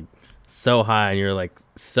seemed like so high, and you're like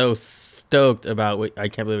so stoked about what, I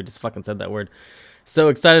can't believe I just fucking said that word, so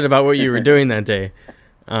excited about what you were doing that day.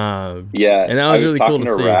 And that was really cool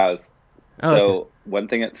to see. Raz. So one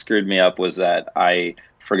thing that screwed me up was that I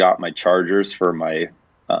forgot my chargers for my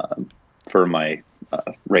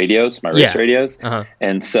radios, my race radios.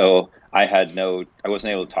 And so I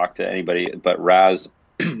wasn't able to talk to anybody, but Raz,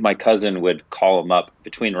 my cousin, would call him up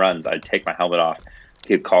between runs. I'd take my helmet off.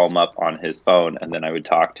 He'd call him up on his phone, and then I would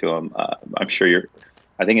talk to him. I'm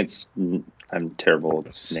terrible with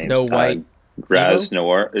names. Snow White. Raz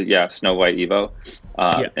Noir, Snow White Evo,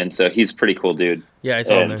 and so he's a pretty cool dude. Yeah, I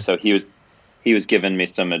saw him there. So he was giving me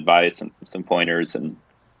some advice and some pointers, and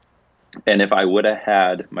if I would have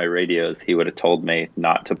had my radios, he would have told me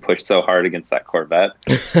not to push so hard against that Corvette,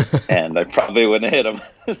 and I probably wouldn't have hit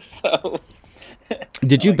him. So,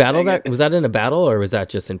 did you battle that? Was that in a battle or was that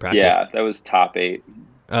just in practice? Yeah, that was top 8.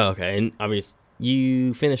 Oh, okay. And obviously,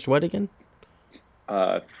 you finished what again?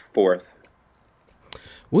 4th.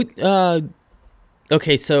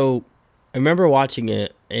 Okay, so I remember watching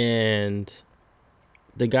it, and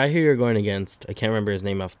the guy who you're going against, I can't remember his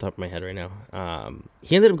name off the top of my head right now.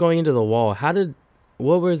 He ended up going into the wall.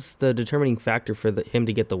 What was the determining factor for him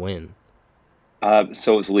to get the win?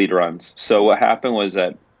 So it was lead runs. So what happened was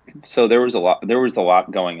that, there was a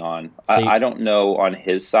lot going on. So I don't know on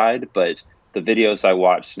his side, but the videos I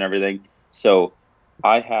watched and everything. So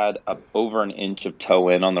I had over an inch of toe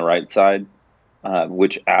in on the right side,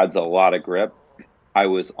 which adds a lot of grip. I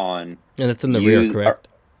was on... And it's in the rear, correct?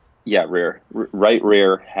 Yeah, rear. Right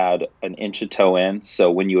rear had an inch of toe in.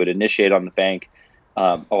 So when you would initiate on the bank,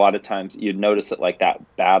 a lot of times you'd notice it like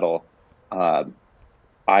that battle.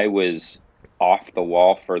 I was off the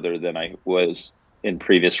wall further than I was in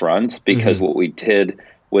previous runs because what we did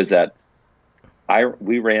was that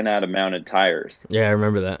we ran out of mounted tires. Yeah, I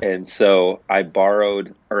remember that. And so I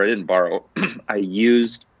didn't borrow, I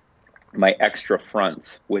used my extra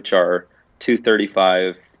fronts, which are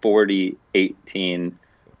 235, 40, 18,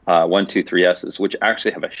 123Ss, which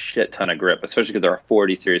actually have a shit ton of grip, especially because they're a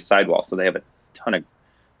 40 series sidewall. So they have a ton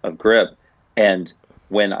of grip. And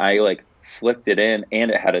when I flicked it in, and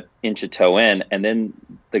it had an inch of toe in, and then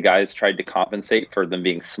the guys tried to compensate for them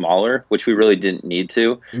being smaller, which we really didn't need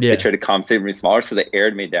to. Yeah. They tried to compensate for being smaller, so they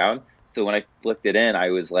aired me down. So when I flicked it in, I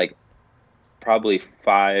was probably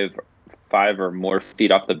five or more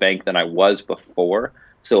feet off the bank than I was before.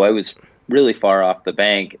 So I was really far off the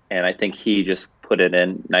bank, and I think he just put it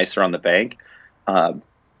in nicer on the bank.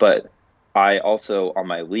 But I also, on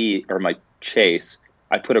my lead or my chase,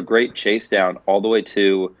 I put a great chase down all the way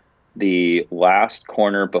to the last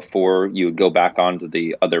corner before you would go back onto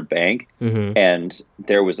the other bank. And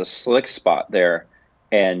there was a slick spot there.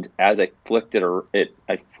 And as I flicked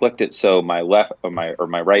it so my left or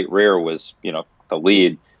my right rear was, the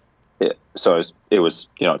lead. So it was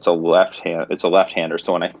it's a left-hander.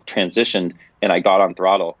 So when I transitioned and I got on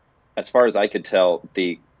throttle, as far as I could tell,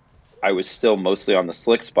 I was still mostly on the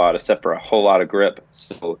slick spot, except for a whole lot of grip.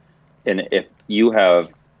 So, and if you have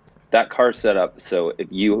that car set up, so if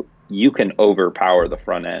you can overpower the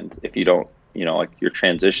front end if you don't, you're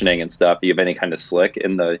transitioning and stuff, you have any kind of slick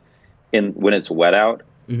when it's wet out,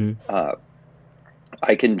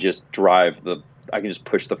 I can just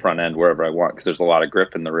push the front end wherever I want because there's a lot of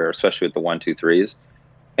grip in the rear, especially with the 123s.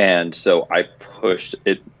 And so I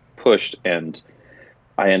pushed, and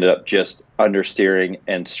I ended up just understeering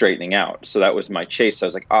and straightening out. So that was my chase. I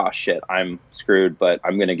was like, shit, I'm screwed, but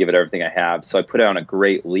I'm going to give it everything I have. So I put on a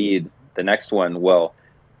great lead. The next one,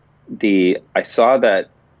 I saw that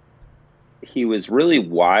he was really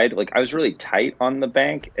wide. I was really tight on the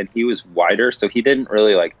bank and he was wider. So he didn't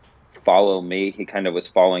really follow me. He kind of was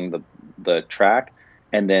following the track.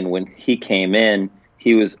 And then when he came in,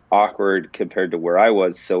 he was awkward compared to where I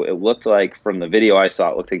was. So it looked like, from the video I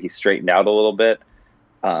saw, it looked like he straightened out a little bit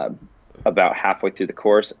about halfway through the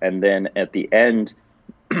course. And then at the end,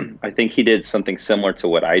 I think he did something similar to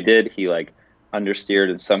what I did. He understeered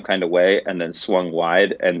in some kind of way and then swung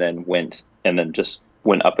wide and then just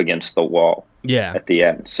went up against the wall at the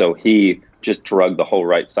end. So he just drugged the whole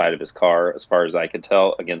right side of his car, as far as I could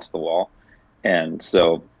tell, against the wall. And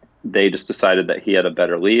so they just decided that he had a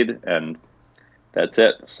better lead, and that's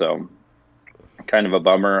it. So kind of a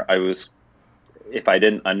bummer. If I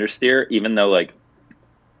didn't understeer, even though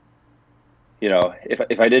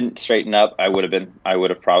if I didn't straighten up, I would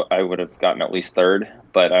have gotten at least third.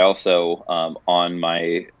 But I also,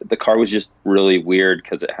 the car was just really weird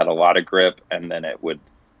because it had a lot of grip, and then it would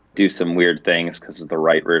do some weird things because of the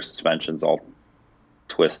right rear suspension's all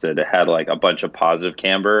twisted. It had a bunch of positive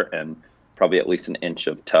camber and probably at least an inch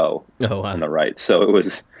of toe on the right. So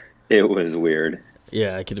it was weird.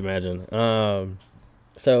 Yeah, I could imagine.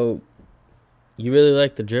 So you really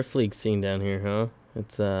like the Drift League scene down here, huh?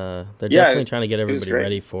 It's they're definitely trying to get everybody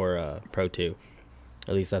ready for Pro 2.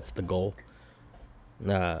 At least that's the goal.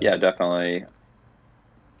 Yeah, definitely.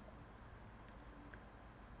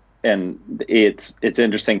 And it's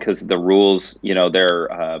interesting because the rules, they're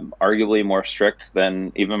arguably more strict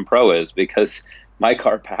than even Pro is, because my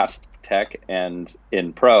car passed Tech and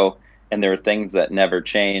in Pro, and there are things that never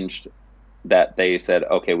changed that they said,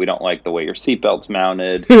 okay, we don't like the way your seatbelt's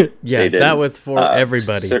mounted. Yeah, that was for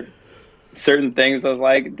everybody. certain things. I was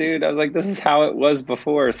like, dude, this is how it was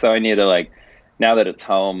before. So I need to like, now that it's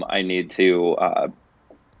home, I need to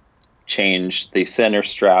change the center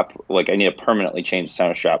strap. Like I need to permanently change the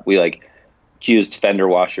center strap. We like used fender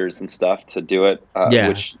washers and stuff to do it,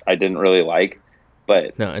 which I didn't really like.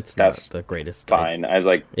 But No, it's that's not the greatest. fine. I was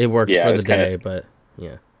like, it worked yeah, for it the was day, kinda, but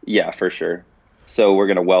yeah. yeah, for sure. So we're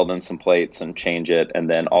gonna weld in some plates and change it, and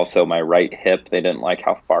then also my right hip. They didn't like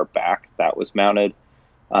how far back that was mounted.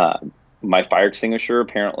 My fire extinguisher,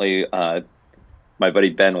 apparently, my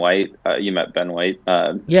buddy Ben White, you met Ben White,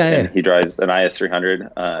 and he drives an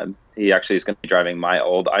IS300. He actually is going to be driving my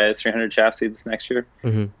old IS300 chassis this next year.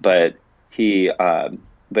 Mm-hmm. But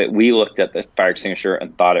but we looked at the fire extinguisher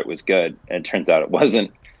and thought it was good, and it turns out it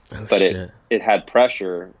wasn't. Oh, but shit. it had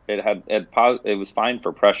pressure. It was fine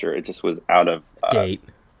for pressure. It just was out of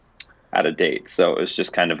date. So it was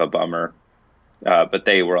just kind of a bummer. But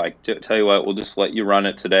they were like, tell you what, we'll just let you run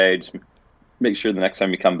it today. Just make sure the next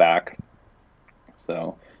time you come back.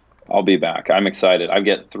 So I'll be back. I'm excited. I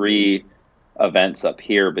get 3 events up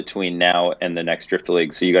here between now and the next Drift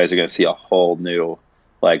League. So you guys are going to see a whole new,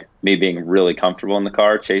 like me being really comfortable in the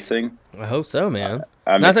car chasing. I hope so, man.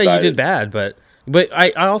 I'm Not excited. that you did bad, but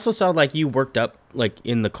I also saw like you worked up like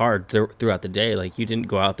in the car throughout the day. Like you didn't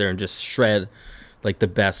go out there and just shred like the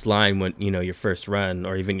best line when, you know, your first run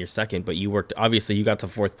or even your second, but you worked, obviously you got to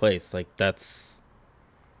 4th place. Like that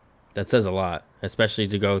says a lot, especially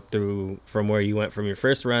to go through from where you went from your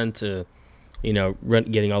first run to, you know,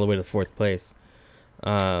 getting all the way to 4th place.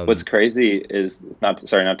 What's crazy is not to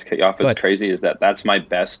cut you off. What's crazy is that's my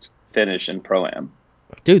best finish in Pro-Am.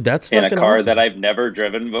 Dude, that's fucking in a car awesome. that I've never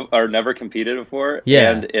driven or never competed before.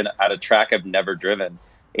 Yeah. And at a track I've never driven.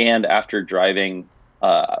 And after driving,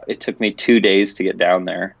 it took me 2 days to get down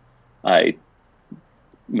there. I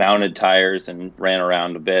mounted tires and ran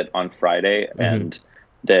around a bit on Friday, and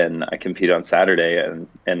then I competed on Saturday.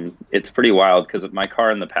 And it's pretty wild because my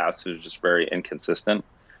car in the past was just very inconsistent.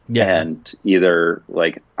 Yeah. And either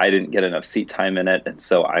like I didn't get enough seat time in it, and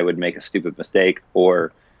so I would make a stupid mistake,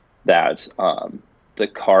 or that the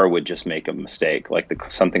car would just make a mistake. Like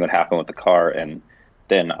something would happen with the car, and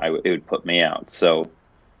then it would put me out. So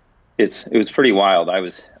it was pretty wild. I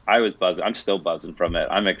was buzzing. I'm still buzzing from it.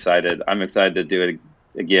 I'm excited. I'm excited to do it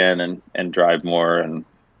again and drive more. And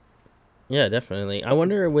yeah, definitely. I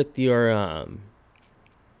wonder with your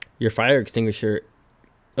fire extinguisher.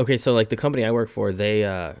 Okay, so like the company I work for,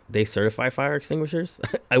 they certify fire extinguishers.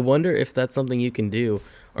 I wonder if that's something you can do,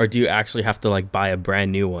 or do you actually have to like buy a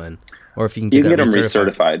brand new one, or if you can get them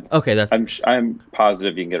recertified. Okay, I'm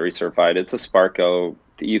positive you can get recertified. It's a Sparco.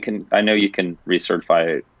 I know you can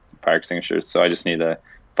recertify fire extinguishers, so I just need to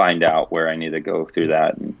find out where I need to go through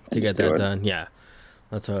that and to get that done. Yeah,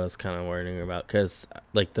 that's what I was kind of worrying about, because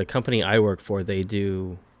like the company I work for, they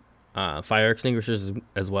do fire extinguishers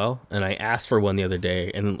as well, and I asked for one the other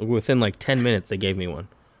day, and within like 10 minutes they gave me one.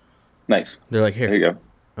 Nice. They're like, here you go.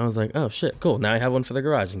 I was like, oh shit, cool, now I have one for the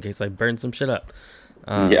garage in case I burn some shit up.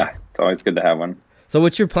 Yeah, it's always good to have one. So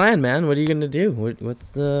what's your plan, man? What are you gonna do? What's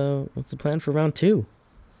the plan for round 2?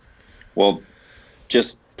 Well,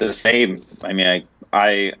 just the same. I mean,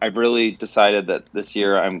 I've really decided that this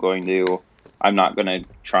year I'm not going to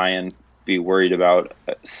try and be worried about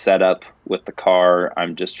setup with the car.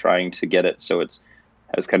 I'm just trying to get it so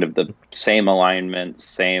has kind of the same alignment,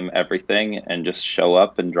 same everything, and just show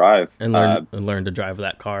up and drive and learn to drive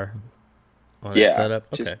that car on its setup.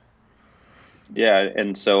 Okay.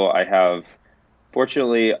 And so I have.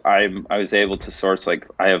 Fortunately, I was able to source, like,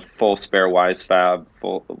 I have full spare Wise Fab,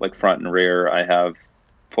 full like front and rear. I have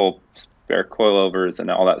full spare coilovers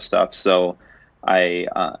and all that stuff. So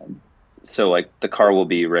so like the car will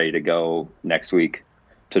be ready to go next week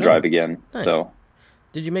to drive again. Nice. So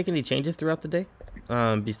did you make any changes throughout the day?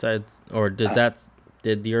 Besides, or did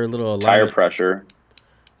your little alignment, tire pressure?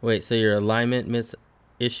 Wait, so your alignment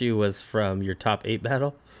issue was from your top 8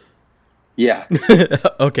 battle? Yeah.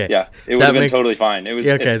 Okay. Yeah, it would have been totally fine. It was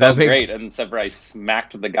okay, it felt great, and except for I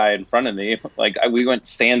smacked the guy in front of me. Like we went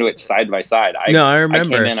sandwich side by side. I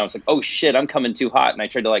remember. I came in, I was like, oh shit, I'm coming too hot, and I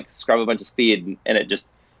tried to like scrub a bunch of speed, and I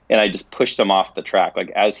just pushed him off the track.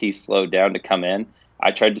 Like as he slowed down to come in,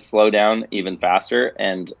 I tried to slow down even faster,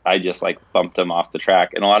 and I just like bumped him off the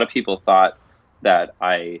track. And a lot of people thought that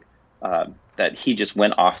that he just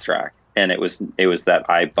went off track. And it was that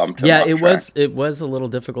I bumped him off track. It was a little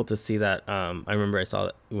difficult to see that. I remember I saw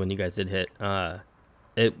that when you guys did hit.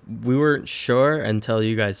 We weren't sure until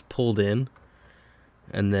you guys pulled in,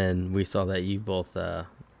 and then we saw that you both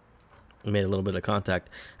made a little bit of contact.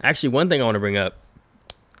 Actually, one thing I want to bring up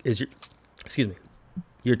is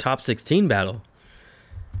your top 16 battle.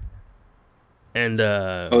 And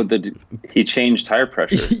he changed tire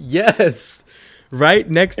pressure yes, right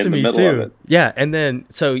next to in the me middle of too. it. Yeah, and then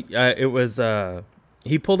so it was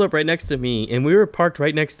he pulled up right next to me, and we were parked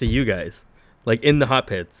right next to you guys, like in the hot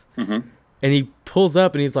pits. Mm-hmm. And he pulls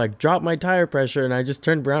up and he's like, "Drop my tire pressure," and I just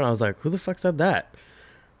turned around. I was like, "Who the fuck said that?"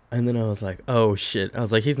 And then I was like, "Oh shit!" I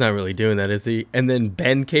was like, "He's not really doing that, is he?" And then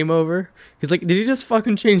Ben came over. He's like, "Did he just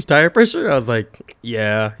fucking change tire pressure?" I was like,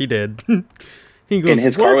 "Yeah, he did." He goes, And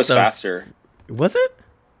his car was faster. Was it?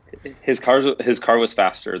 His car was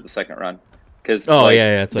faster the second run. Because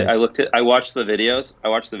yeah, that's right. I watched the videos,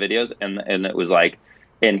 and it was like,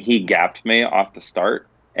 and he gapped me off the start,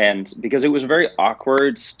 and because it was a very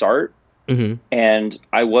awkward start, and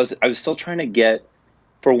I was still trying to get,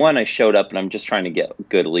 for one, I showed up and I'm just trying to get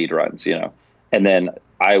good lead runs, and then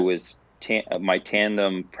I was my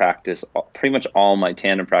tandem practice, pretty much all my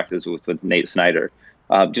tandem practice was with Nate Snyder,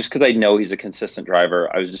 just because I know he's a consistent driver.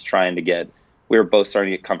 I was just trying to get. We were both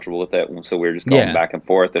starting to get comfortable with it, and so we were just going back and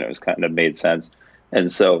forth, and it was kind of made sense. And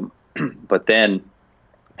so, but then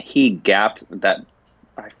he gapped that.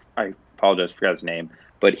 I apologize, forgot his name,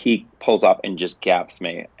 but he pulls up and just gaps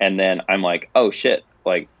me, and then I'm like, oh shit,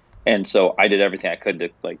 like, and so I did everything I could to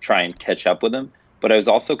like try and catch up with him, but I was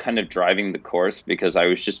also kind of driving the course because I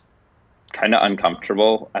was just kind of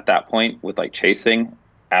uncomfortable at that point with like chasing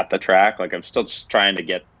at the track. Like I'm still just trying to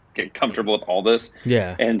get comfortable with all this.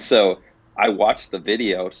 Yeah, and so. I watched the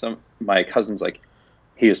video. My cousin's like,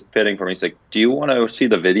 he was fitting for me. He's like, "Do you want to see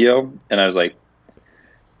the video?" And I was like,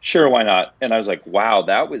 "Sure, why not?" And I was like, "Wow,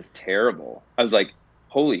 that was terrible." I was like,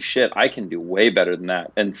 "Holy shit, I can do way better than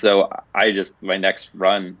that." And so my next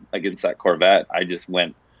run against that Corvette, I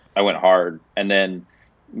went hard. And then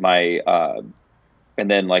my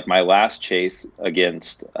last chase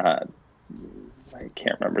against, I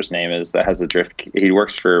can't remember his name that has a drift. He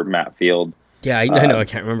works for Matt Field. Yeah, I know. I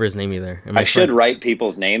can't remember his name either. I should write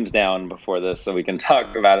people's names down before this so we can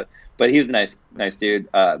talk about it. But he was a nice dude.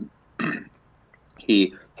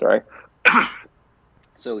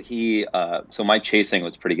 So my chasing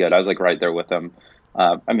was pretty good. I was like right there with him.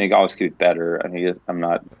 I mean, I always could be better. I mean, I'm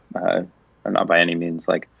not by any means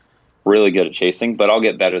like really good at chasing, but I'll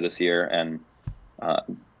get better this year, and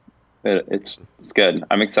it's good.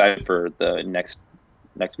 I'm excited for the next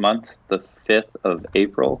month, the 5th of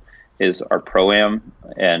April. Is our Pro-Am,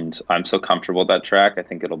 and I'm so comfortable with that track. I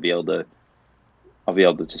think I'll be able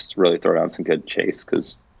to just really throw down some good chase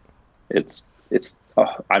because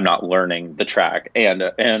I'm not learning the track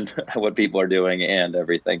and what people are doing and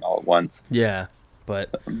everything all at once. Yeah,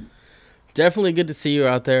 but definitely good to see you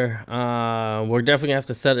out there. We're definitely gonna have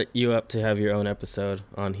to set you up to have your own episode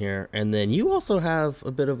on here, and then you also have a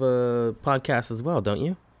bit of a podcast as well, don't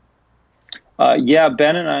you? Yeah,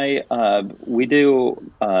 Ben and I, we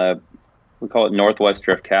do. We call it Northwest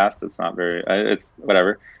Driftcast. It's not very. It's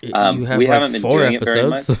whatever. We haven't been doing it very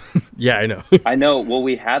much. Yeah, I know. I know. Well,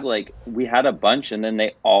 we had a bunch, and then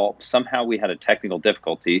we had a technical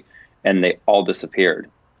difficulty, and they all disappeared.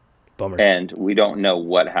 Bummer. And we don't know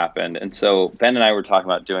what happened. And so Ben and I were talking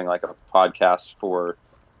about doing like a podcast for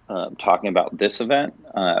talking about this event.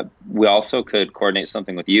 We also could coordinate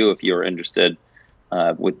something with you if you were interested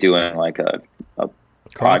with doing like a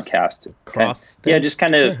podcast. Yeah, just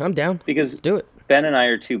kind of. Yeah, I'm down. Because let's do it. Ben and I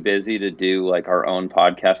are too busy to do like our own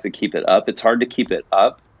podcast to keep it up. It's hard to keep it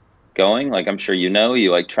up going. Like I'm sure you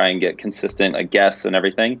like try and get consistent like guests and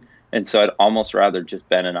everything. And so I'd almost rather just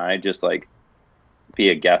Ben and I just like be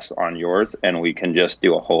a guest on yours, and we can just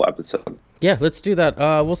do a whole episode. Yeah, let's do that.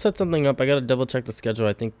 We'll set something up. I gotta double check the schedule.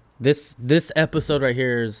 I think this episode right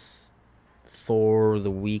here is for the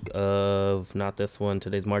week of, not this one.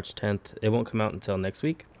 Today's March 10th. It won't come out until next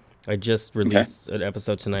week. I just released an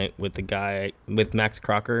episode tonight with Max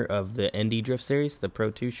Crocker of the ND Drift Series, the Pro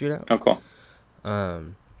 2 shootout. Oh, cool.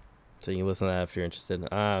 So you can listen to that if you're interested.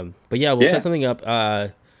 But yeah, we'll set something up.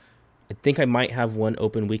 I think I might have one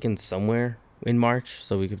open weekend somewhere in March,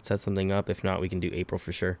 so we could set something up. If not, we can do April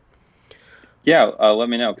for sure. Yeah, let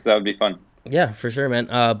me know because that would be fun. Yeah, for sure, man.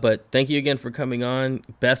 But thank you again for coming on.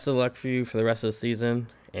 Best of luck for you for the rest of the season,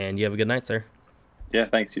 and you have a good night, sir. Yeah,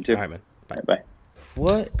 thanks. You too. All right, man. Bye. Bye.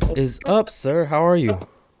 What is up, sir? How are you?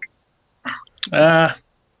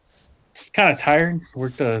 It's kind of tired.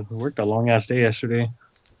 Worked a long ass day yesterday.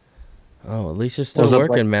 Oh, at least you're still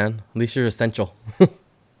working, man. At least you're essential.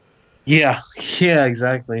 Yeah,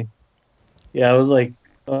 exactly. Yeah, it was like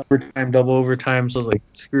double overtime. So I was like,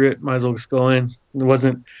 screw it, might as well just go in. It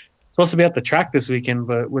wasn't supposed to be at the track this weekend,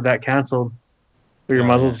 but with that canceled, we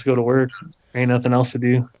might as well just go to work. Ain't nothing else to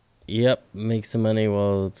do. Yep, make some money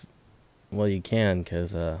while you can,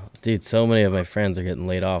 because dude, so many of my friends are getting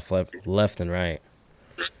laid off left and right.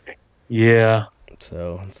 Yeah.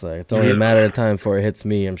 So it's like it's only a matter of time before it hits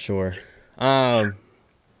me, I'm sure. But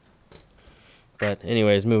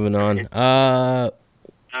anyways, moving on.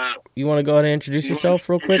 You want to go ahead and introduce yourself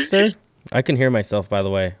real quick, sir? I can hear myself, by the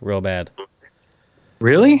way, real bad.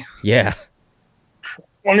 Really? Yeah. I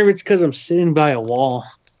wonder if it's because I'm sitting by a wall.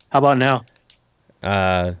 How about now?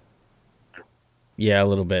 Yeah, a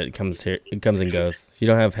little bit. It comes and goes. You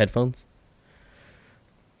don't have headphones?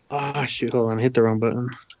 Ah, shoot. Hold on. I hit the wrong button.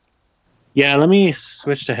 Yeah, let me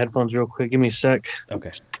switch to headphones real quick. Give me a sec.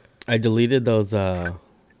 Okay. I deleted those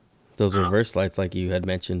reverse lights like you had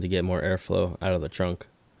mentioned to get more airflow out of the trunk.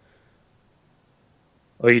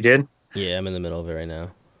 Oh, you did? Yeah, I'm in the middle of it right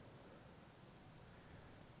now.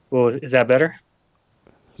 Well, is that better?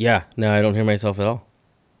 Yeah, no, I don't hear myself at all.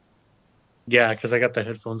 Yeah, because I got the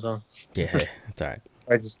headphones on. Yeah, it's all right.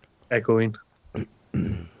 I just echoing.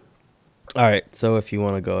 All right, so if you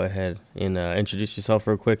want to go ahead and introduce yourself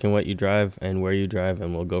real quick and what you drive and where you drive,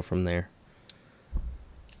 and we'll go from there.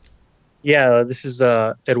 Yeah, this is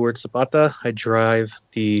Edward Zapata. I drive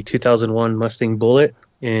the 2001 Mustang Bullet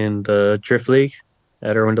in the Drift League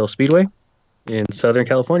at Irwindale Speedway in Southern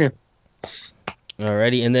California.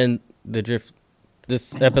 Alrighty, and then the drift.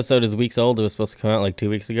 This episode is weeks old. It was supposed to come out like 2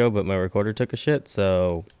 weeks ago, but my recorder took a shit,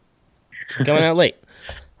 so it's coming out late.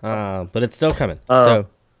 But it's still coming. So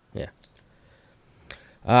yeah.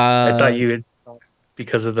 I thought you had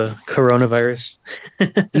because of the coronavirus.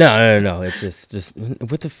 No. It's just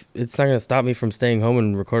it's not gonna stop me from staying home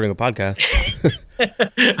and recording a podcast.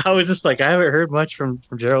 I was just like, I haven't heard much from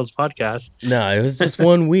Gerald's podcast. No, it was just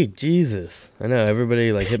 1 week. Jesus, I know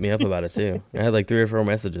everybody like hit me up about it too. I had like 3 or 4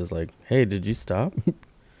 messages like, "Hey, did you stop?"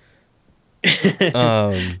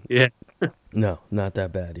 Yeah. No, not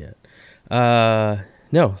that bad yet.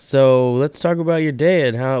 No. So let's talk about your day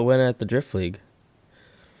and how it went at the Drift League.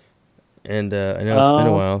 And I know it's been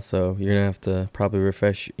a while, so you're gonna have to probably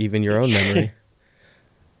refresh even your own memory.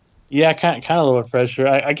 Yeah, kind of a little refresher.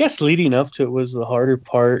 I guess leading up to it was the harder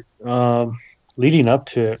part. Leading up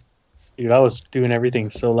to it, dude, I was doing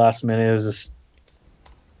everything so last minute. It was just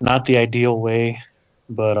not the ideal way,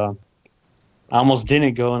 but I almost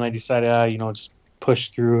didn't go, and I decided, just push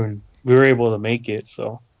through, and we were able to make it.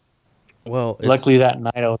 So, well, luckily that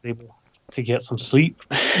night I was able to get some sleep.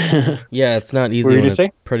 Yeah, it's not easy when it's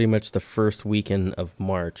pretty much the first weekend of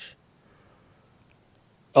March.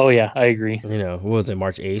 Oh yeah, I agree. What was it,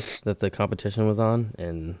 March 8th that the competition was on,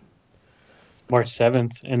 and March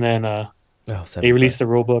 7th, and then 7th, they released the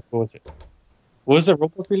rule book. What was it? What was the rule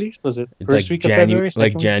book released? Was it first week of February?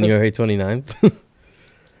 Like January 29th?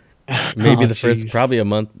 Maybe the first, probably a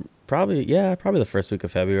month. Probably the first week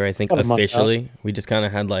of February. I think officially. We just kind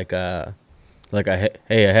of had like a hey,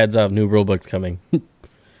 a heads up, new rule book's coming.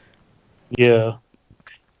 Yeah.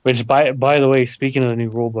 Which by the way, speaking of the new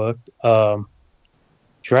rule book,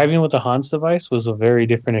 driving with the Hans device was a very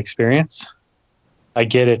different experience. I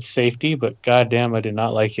get it's safety, but goddamn, I did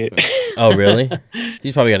not like it. Oh, really?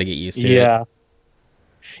 You probably got to get used to it.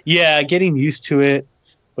 Yeah, getting used to it,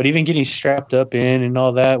 but even getting strapped up in and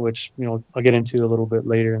all that, which I'll get into a little bit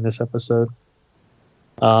later in this episode.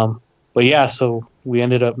 But yeah, so we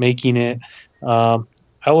ended up making it. I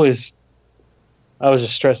was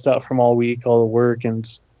just stressed out from all week, all the work and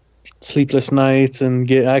sleepless nights, and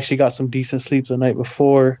I actually got some decent sleep the night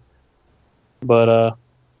before, but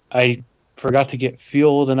I forgot to get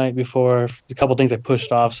fuel the night before. A couple things I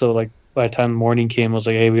pushed off, so like by the time the morning came, I was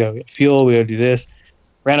like, hey, we gotta get fuel, we gotta do this.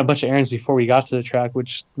 Ran a bunch of errands before we got to the track,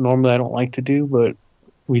 which normally I don't like to do, but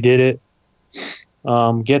we did it.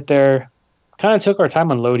 Get there, kind of took our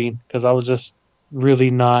time unloading because I was just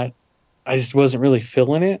really I just wasn't really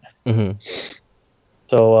feeling it. Mm-hmm.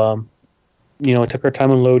 So it took our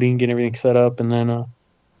time unloading, getting everything set up, and then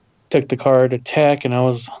took the car to tech, and I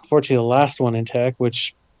was unfortunately the last one in tech,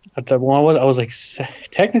 which at the one I was like,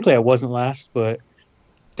 technically I wasn't last, but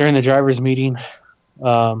during the driver's meeting,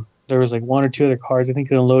 there was like 1 or 2 other cars I think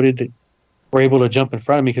that unloaded that were able to jump in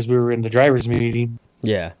front of me because we were in the driver's meeting.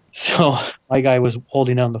 Yeah. So my guy was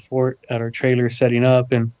holding down the fort at our trailer setting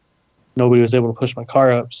up, and nobody was able to push my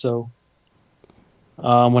car up. So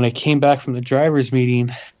when I came back from the driver's meeting,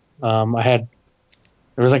 there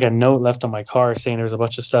was like a note left on my car saying there was a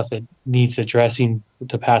bunch of stuff that needs addressing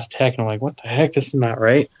to pass tech. And I'm like, what the heck? This is not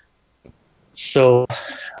right. So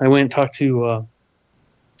I went and talked to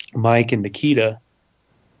Mike and Nikita.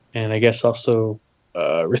 And I guess also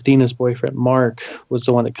Rathina's boyfriend, Mark, was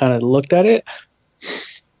the one that kind of looked at it.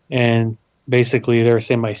 And basically they were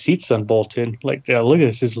saying my seat's unbolted. Like, yeah, look at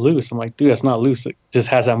this, it's loose. I'm like, dude, that's not loose. It just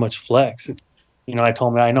has that much flex. I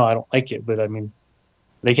told him, I know I don't like it, but I mean,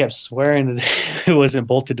 they kept swearing that it wasn't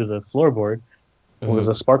bolted to the floorboard. was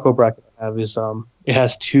a Sparco bracket I have is it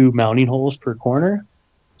has 2 mounting holes per corner.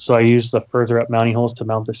 So I use the further up mounting holes to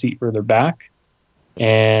mount the seat further back.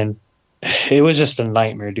 And it was just a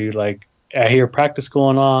nightmare, dude. Like, I hear practice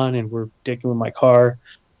going on and we're dicking with my car.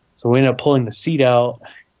 So we end up pulling the seat out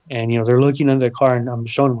and, they're looking under the car and I'm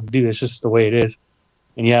showing them, dude, it's just the way it is.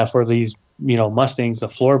 And yeah, for these, Mustangs, the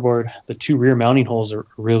floorboard, the 2 rear mounting holes are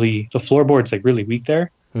really, the floorboard's like really weak there.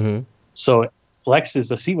 Mm-hmm. So it flexes,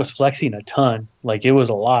 the seat was flexing a ton. Like, it was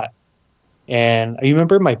a lot. And you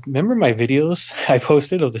remember my videos I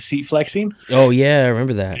posted of the seat flexing? Oh yeah, I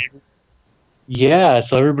remember that. Yeah,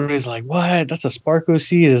 so everybody's like, "What? That's a Sparco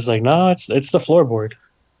seat." It's like, no, it's the floorboard.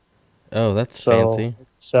 Oh, that's So, fancy.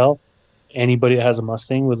 So anybody that has a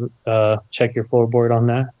Mustang would check your floorboard on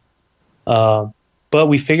that. But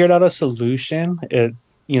we figured out a solution.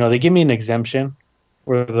 They give me an exemption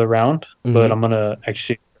for the round, but I'm gonna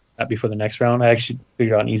actually that before the next round. I actually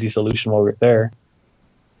figured out an easy solution while we were there.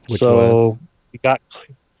 Which was? We got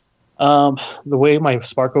the way my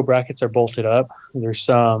Sparco brackets are bolted up. There's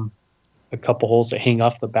a couple holes that hang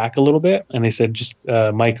off the back a little bit, and they said just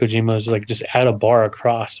Mike Kojima was like, just add a bar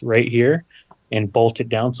across right here and bolt it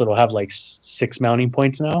down so it'll have like 6 mounting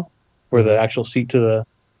points now for the actual seat to the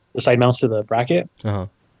side mounts to the bracket, to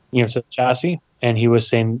the chassis. And he was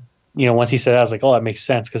saying, once he said that, I was like, oh, that makes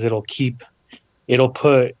sense because it'll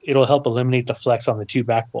help eliminate the flex on the 2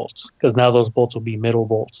 back bolts because now those bolts will be middle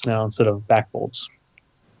bolts now instead of back bolts.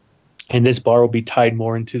 And this bar will be tied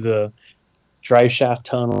more into the drive shaft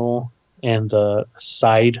tunnel and the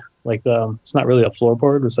side, like it's not really a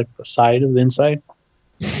floorboard, it's like the side of the inside.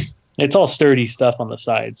 It's all sturdy stuff on the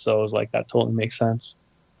side, so I was like, that totally makes sense.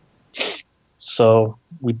 So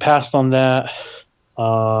we passed on that.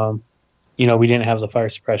 We didn't have the fire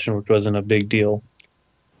suppression, which wasn't a big deal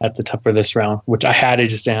at the top for this round, which I had. I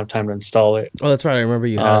just didn't have time to install it. Oh, that's right. I remember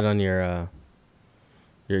you had it on your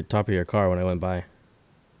top of your car when I went by.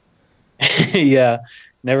 Yeah,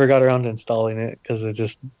 never got around to installing it because it's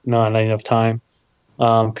just not enough time.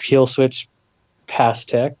 Kill switch passed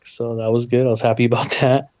tech, so that was good. I was happy about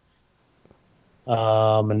that.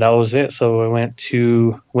 And that was it. So I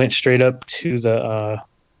went straight up to the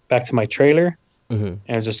back to my trailer, and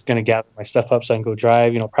I was just gonna gather my stuff up so I can go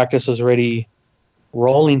drive. Practice was already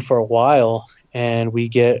rolling for a while, and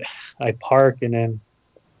I park, and then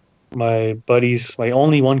my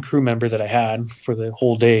only one crew member that I had for the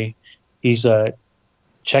whole day, he's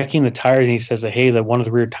checking the tires, and he says that, hey, that one of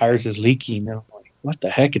the rear tires is leaking. And I'm like, what the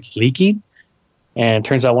heck? It's leaking? And it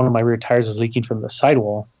turns out one of my rear tires was leaking from the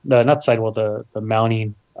sidewall. Not the sidewall, the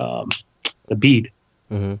mounting, the bead.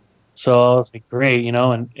 Mm-hmm. So I was like, great,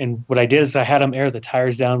 and what I did is I had him air the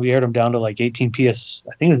tires down. We aired them down to like 18 PS.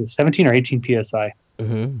 I think it was 17 or 18 PSI.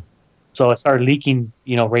 Mm-hmm. So it started leaking,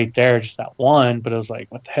 right there, just that one. But it was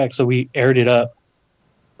like, what the heck? So we aired it up,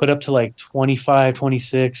 put up to like 25,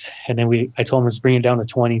 26. And then I told him, let's bring it down to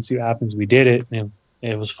 20 and see what happens. We did it, and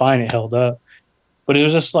it was fine. It held up. But it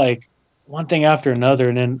was just like one thing after another.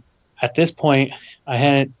 And then at this point, I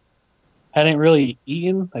hadn't really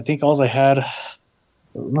eaten. I think all I had,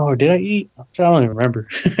 no, did I eat? I don't even remember.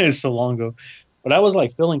 It's so long ago. But I was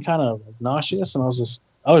like feeling kind of like nauseous, and I was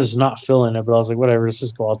just not feeling it. But I was like, whatever, let's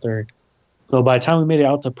just go out there. So by the time we made it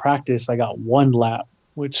out to practice, I got 1 lap,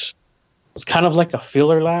 which was kind of like a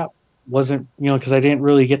filler lap. Wasn't, because I didn't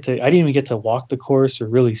even get to walk the course or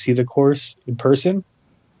really see the course in person.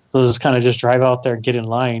 So I was kind of just drive out there and get in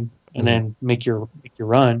line and then make your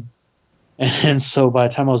run. And so by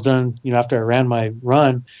the time I was done, after I ran my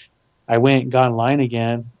run, I went and got in line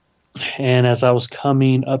again. And as I was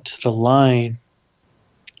coming up to the line,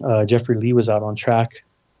 Jeffrey Lee was out on track,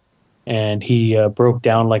 and he broke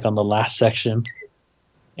down like on the last section.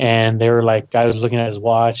 And they were like, guy was looking at his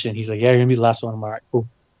watch, and he's like, yeah, you're gonna be the last one. I'm all right, cool.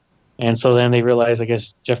 And so then they realized, I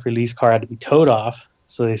guess Jeffrey Lee's car had to be towed off.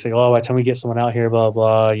 So they say, oh, by the time we get someone out here, blah,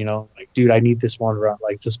 blah, like, dude, I need this one run.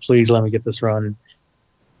 Like, just please let me get this run. And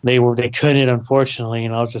they couldn't, unfortunately.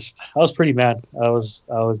 And I was pretty mad. I was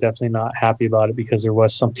definitely not happy about it because there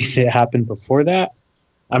was something that happened before that.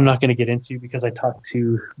 I'm not going to get into because I talked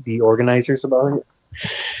to the organizers about it.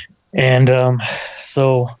 And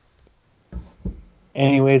so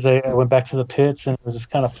anyways, I went back to the pits, and it was just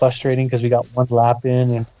kind of frustrating because we got 1 lap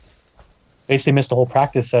in and basically missed the whole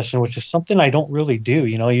practice session, which is something I don't really do.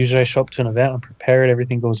 Usually I show up to an event, I'm prepared,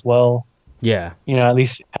 everything goes well. Yeah. At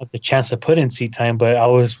least have the chance to put in seat time, but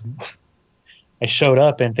I showed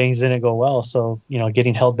up and things didn't go well. So,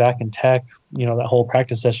 getting held back in tech, that whole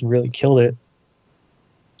practice session really killed it.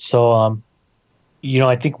 So,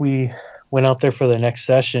 I think we went out there for the next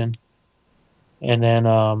session, and then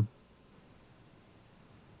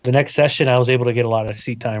the next session I was able to get a lot of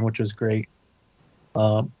seat time, which was great.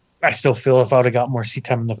 I still feel if I would have got more seat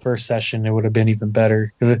time in the first session, it would have been even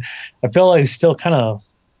better because I feel like still kind of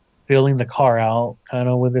feeling the car out kind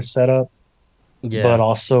of with this setup. Yeah. But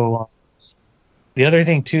also the other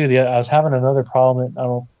thing too, I was having another problem that I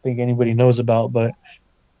don't think anybody knows about, but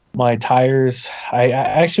my tires, I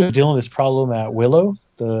actually was dealing with this problem at Willow,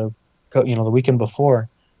 the weekend before,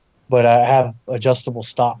 but I have adjustable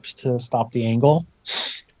stops to stop the angle.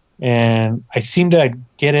 And I seem to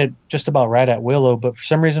get it just about right at Willow, but for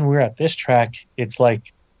some reason we were at this track, it's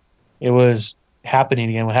like it was happening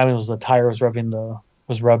again. What happened was the tire was rubbing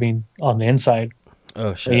on the inside,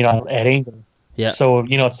 Oh shit. at angle. Yeah. So,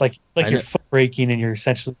 it's like I your know. foot braking and you're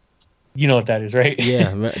essentially, you know what that is, right?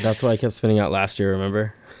 Yeah, that's why I kept spinning out last year,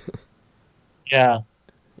 remember? Yeah.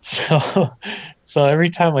 So every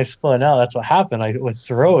time I spun out, that's what happened. I would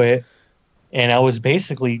throw it, and I was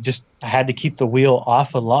basically I had to keep the wheel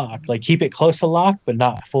off of lock, like keep it close to lock, but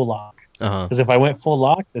not full lock. Uh-huh. Because if I went full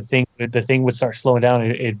lock, the thing would start slowing down.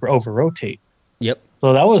 It'd over rotate. Yep.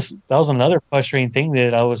 So that was another frustrating thing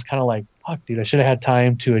that I was kind of like, fuck, dude, I should have had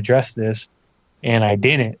time to address this, and I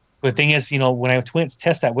didn't. But the thing is, when I went to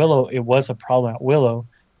test at Willow, it was a problem at Willow.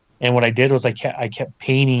 And what I did was I kept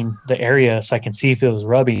painting the area so I can see if it was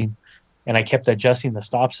rubbing, and I kept adjusting the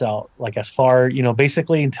stops out like as far,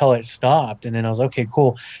 basically until it stopped. And then I was okay,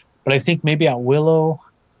 cool. But I think maybe at Willow,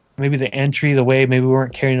 maybe the entry, the way maybe we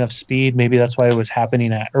weren't carrying enough speed. Maybe that's why it was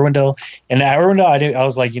happening at Irwindale. And at Irwindale, I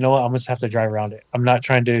was like, you know what, I'm just have to drive around it. I'm not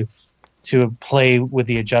trying to play with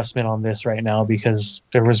the adjustment on this right now because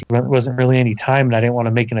there wasn't really any time, and I didn't want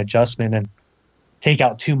to make an adjustment and take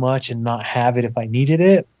out too much and not have it if I needed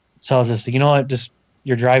it. So I was just, just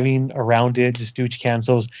you're driving around it, just do what you can.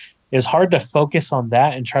 So it's hard to focus on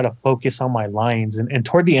that and try to focus on my lines. And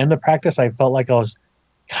toward the end of practice, I felt like I was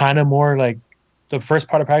kind of more like the first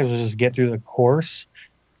part of practice was just get through the course.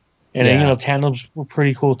 And then, tandems were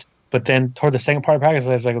pretty cool. But then toward the second part of practice,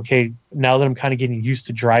 I was like, okay, now that I'm kind of getting used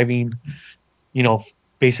to driving,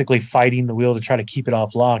 basically fighting the wheel to try to keep it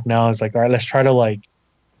off lock. Now it's like, all right, let's try to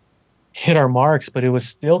hit our marks. But it was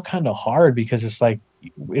still kind of hard because it's like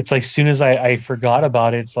as soon as I forgot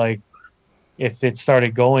about it, it's like if it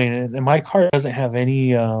started going, and my car doesn't have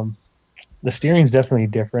any, the steering's definitely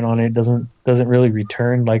different on it. It doesn't really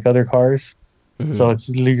return like other cars. Mm-hmm. So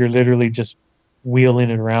you're literally just wheeling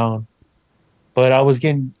it around. But I was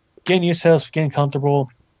getting used to it, I was getting comfortable.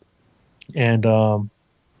 And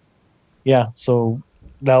so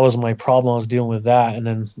that was my problem. I was dealing with that. And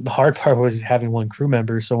then the hard part was having one crew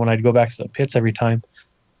member. So when I'd go back to the pits every time,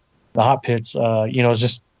 the hot pits, it was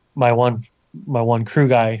just my one crew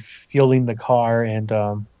guy fueling the car and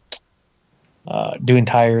doing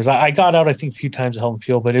tires. I got out, I think, a few times to help him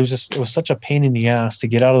fuel, but it was such a pain in the ass to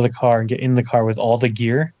get out of the car and get in the car with all the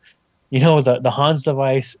gear. The Hans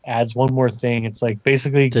device adds one more thing. It's like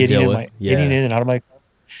basically getting in and out of my car.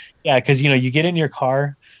 Yeah, because you get in your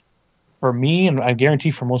car. For me, and I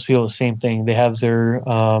guarantee for most people, the same thing. They have their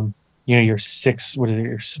your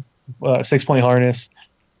 6-point harness.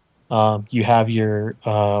 You have your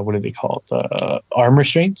what are they called? Arm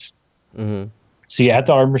restraints. Mm-hmm. So you add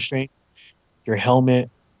the arm restraints, your helmet.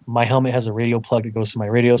 My helmet has a radio plug that goes to my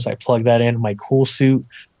radio, so I plug that in. My cool suit,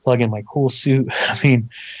 plug in my cool suit. I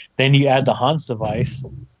mean, then you add the Hans device,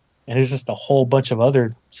 and it's just a whole bunch of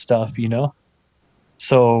other stuff,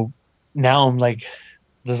 So now I'm like,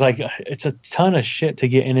 it's a ton of shit to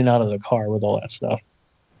get in and out of the car with all that stuff.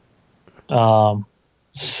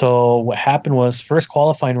 So what happened was first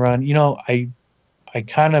qualifying run, I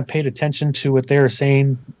kind of paid attention to what they were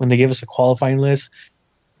saying when they gave us a qualifying list,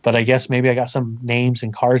 but I guess maybe I got some names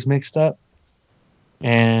and cars mixed up.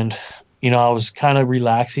 And, I was kind of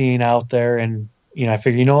relaxing out there, and, I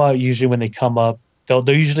figured, what, usually when they come up, they'll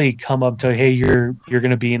usually come up to, hey, you're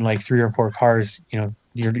going to be in like 3 or 4 cars,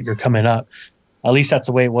 you're coming up. At least that's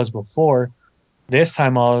the way it was before. This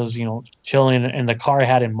time I was, chilling, and the car I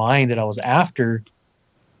had in mind that I was after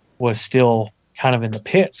was still kind of in the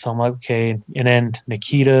pit. So I'm like, okay. And then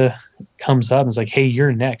Nikita comes up and is like, hey,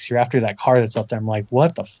 you're next. You're after that car that's up there. I'm like,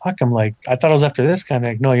 what the fuck? I'm like, I thought I was after this guy. I'm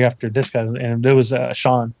like, no, you're after this guy. And it was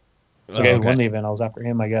Sean. The guy who won the event. I was after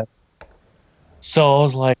him, I guess. So I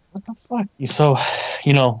was like, what the fuck? So,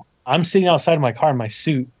 I'm sitting outside of my car in my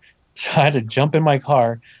suit. So I had to jump in my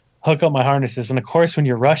car, hook up my harnesses. And of course, when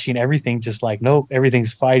you're rushing, everything just like, nope,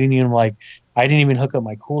 everything's fighting you. I'm like, I didn't even hook up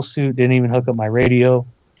my cool suit, didn't even hook up my radio.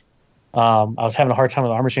 I was having a hard time with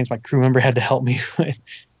the armor chains. My crew member had to help me.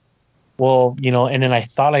 Well, and then I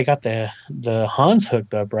thought I got the Hans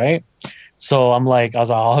hooked up, right? So I'm like,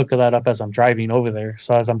 I'll hook that up as I'm driving over there.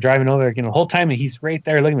 So as I'm driving over there, the whole time he's right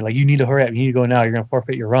there looking at me like, you need to hurry up. You need to go now. You're going to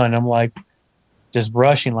forfeit your run. I'm like, just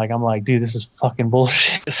rushing. Like, I'm like, dude, this is fucking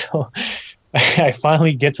bullshit. So I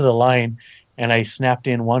finally get to the line and I snapped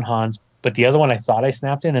in one Hans, but the other one I thought I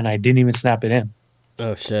snapped in and I didn't even snap it in,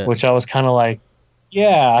 Oh shit. which I was kind of like,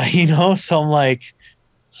 yeah, so I'm like,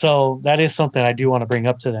 so that is something I do want to bring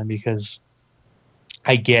up to them because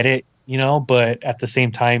I get it, but at the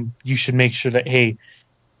same time, you should make sure that, hey,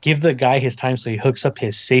 give the guy his time so he hooks up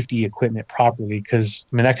his safety equipment properly. Because,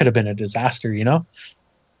 I mean, that could have been a disaster,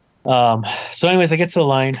 So anyways, I get to the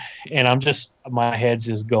line and my head's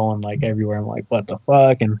just going like everywhere. I'm like, what the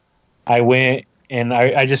fuck? And I went and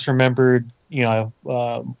I just remembered,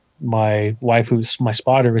 my wife, who's my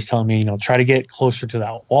spotter, was telling me, try to get closer to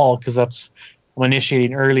that wall because I'm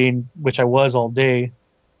initiating early, which I was all day.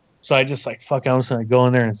 So I just like, fuck, I'm just going to go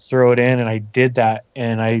in there and throw it in. And I did that.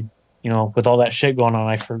 And I, with all that shit going on,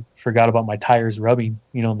 I forgot about my tires rubbing,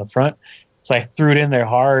 in the front. So I threw it in there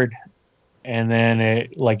hard. And then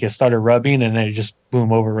it started rubbing and then it just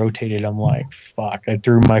boom over rotated. I'm like, fuck, I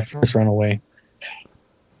threw my first run away.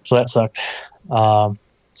 So that sucked. So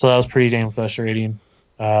that was pretty damn frustrating.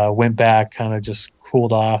 Went back, kind of just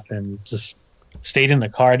cooled off and just stayed in the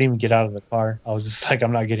car. I didn't even get out of the car. I was just like,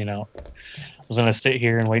 I'm not getting out. I was going to sit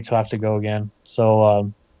here and wait till I have to go again.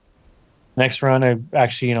 So next run, I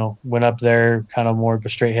actually, went up there kind of more of a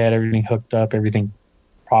straight head, everything hooked up, everything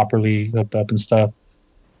properly hooked up and stuff.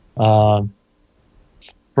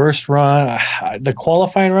 First run, the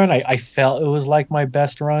qualifying run, I felt it was like my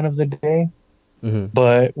best run of the day. Mm-hmm.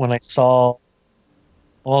 But when I saw,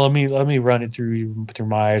 well, let me run it through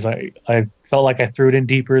my eyes. I felt like I threw it in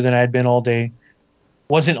deeper than I had been all day.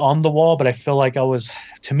 Wasn't on the wall, but I feel like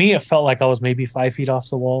it felt like I was maybe 5 feet off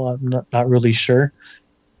the wall. I'm not really sure.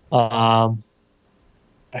 I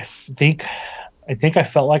think I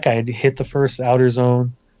felt like I had hit the first outer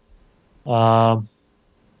zone. And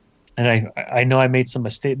I know I made some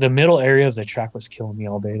mistake. The middle area of the track was killing me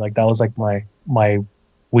all day. Like that was like my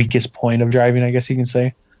weakest point of driving, I guess you can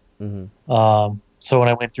say. Mm-hmm. So when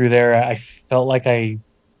I went through there, I felt like I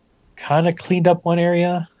kind of cleaned up one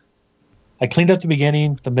area. I cleaned up the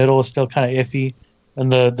beginning. The middle was still kind of iffy,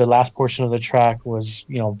 and the last portion of the track was,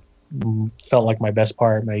 felt like my best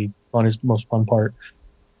part, my most fun part.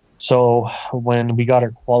 So when we got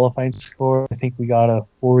our qualifying score, I think we got a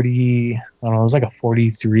 40. I don't know, it was like a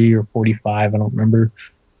 43 or 45. I don't remember.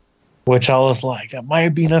 Which I was like, that might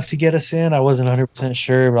be enough to get us in. I wasn't 100%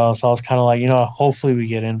 sure, but I was kind of like, hopefully we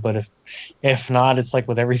get in. But if not, it's like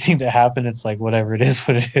with everything that happened, it's like whatever it is,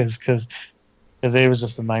 what it is, because it was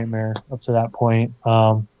just a nightmare up to that point.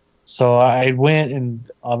 So I went,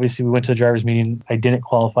 and obviously we went to the driver's meeting. I didn't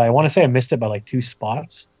qualify. I want to say I missed it by like 2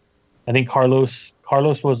 spots. I think Carlos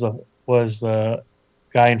was the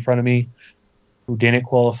guy in front of me who didn't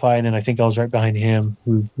qualify, and then I think I was right behind him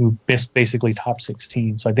who missed basically top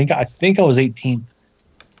 16. So I think I was 18th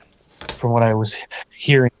from what I was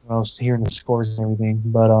hearing when I was hearing the scores and everything.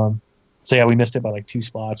 But so yeah, we missed it by like 2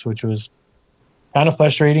 spots, which was kind of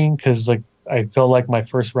frustrating because like I felt like my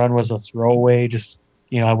first run was a throwaway. Just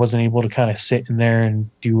I wasn't able to kind of sit in there and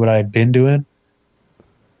do what I had been doing.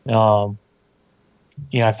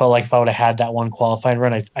 I felt like if I would have had that one qualifying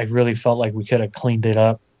run, I really felt like we could have cleaned it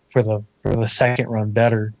up for the second run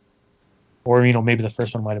better. Or, maybe the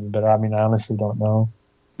first one might have been better. I mean, I honestly don't know.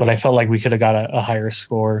 But I felt like we could have got a higher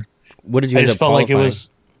score. What did you I end just up felt qualifying? like it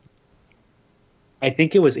was, I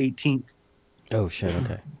think it was 18th. Oh, shit,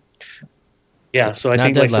 okay. Yeah, so I Not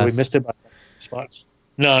think dead so we last. missed it by spots.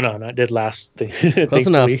 No, not dead last. Close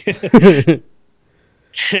enough.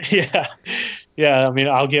 Yeah. I mean,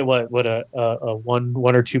 I'll get what a 1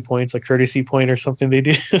 or 2 points, a courtesy point or something they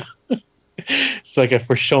do. It's like if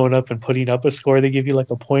we're showing up and putting up a score, they give you like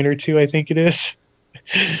a point or 2, I think it is.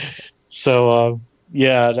 So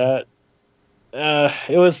yeah, that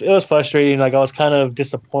it was frustrating. Like I was kind of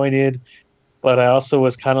disappointed, but I also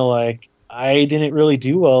was kind of like I didn't really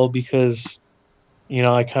do well because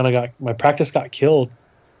I kind of my practice got killed,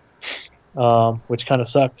 which kind of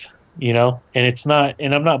sucked. And it's not,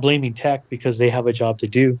 and I'm not blaming Tech because they have a job to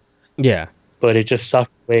do. Yeah. But it just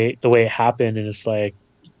sucked the way it happened, and it's like,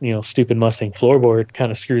 stupid Mustang floorboard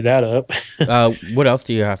kind of screwed that up. What else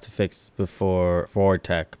do you have to fix before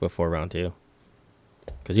Tech before round 2?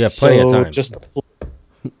 Because you have plenty of time.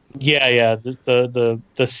 Yeah.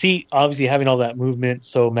 The seat, obviously having all that movement,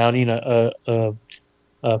 so mounting a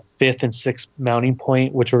 5th and 6th mounting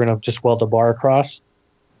point, which we're gonna just weld the bar across.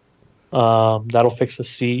 That'll fix the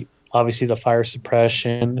seat. Obviously the fire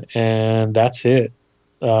suppression, and that's it.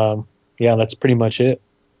 Yeah, that's pretty much it.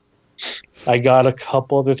 I got a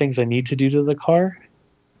couple other things I need to do to the car,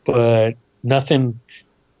 but nothing.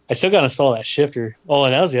 I still got to install that shifter. Oh,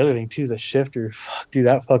 and that was the other thing too, the shifter. Fuck, dude,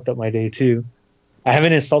 that fucked up my day too. I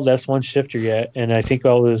haven't installed the S1 shifter yet, and I think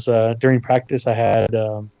I was during practice I had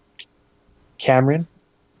Cameron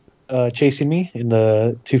chasing me in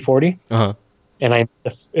the 240, and it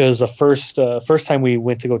was the first time we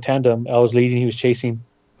went to go tandem. I was leading, he was chasing,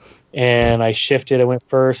 and I shifted. I went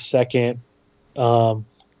first, second, and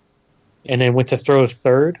then went to throw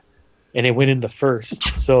third, and it went into first.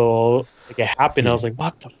 So like it happened, I was like,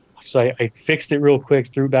 what the fuck? So I fixed it real quick,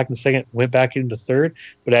 threw it back in the second, went back into third,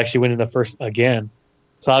 but actually went into first again.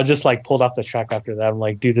 So I was just like pulled off the track after that. I'm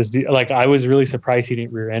like, dude, like I was really surprised he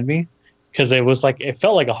didn't rear end me, because it was like, it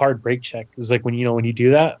felt like a hard brake check. It's like when you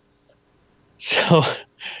do that. So I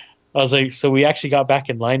was like, so we actually got back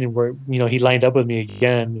in line, and he lined up with me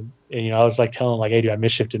again, and I was like telling him like, hey dude, I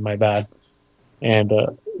misshifted, my bad. And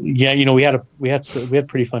we had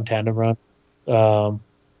pretty fun tandem run.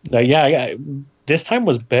 This time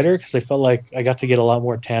was better because I felt like I got to get a lot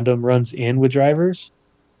more tandem runs in with drivers.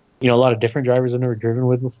 A lot of different drivers I've never driven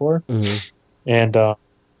with before, and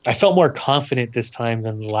I felt more confident this time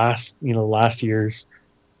than last year's.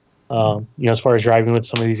 As far as driving with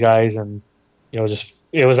some of these guys, and it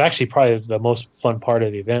was actually probably the most fun part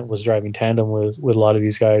of the event was driving tandem with a lot of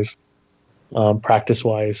these guys, practice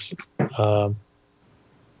wise.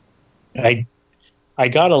 I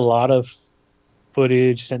got a lot of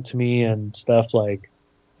footage sent to me and stuff like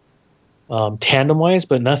tandem wise,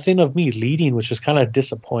 but nothing of me leading, which was kind of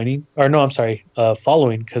disappointing. Or no, I'm sorry,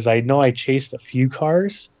 following, because I know I chased a few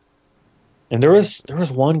cars, and there was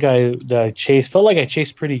one guy that I chased. Felt like I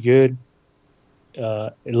chased pretty good.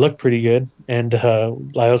 It looked pretty good, and I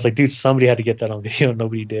was like, dude, somebody had to get that on video.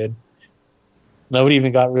 Nobody did. Nobody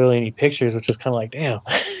even got really any pictures, which is kind of like, damn.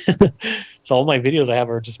 So all my videos I have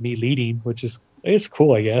are just me leading, which is, it's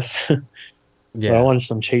cool, I guess. Yeah. But I wanted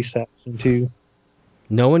some chase action too.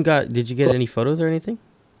 Did you get any photos or anything?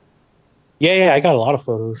 Yeah, I got a lot of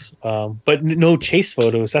photos, but no chase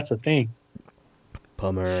photos. That's the thing.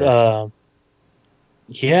 Bummer.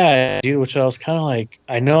 Yeah, dude. Which I was kind of like,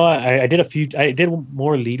 I know I did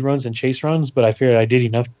more lead runs than chase runs, but I figured I did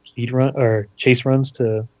enough lead run or chase runs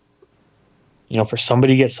to, for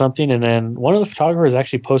somebody to get something. And then one of the photographers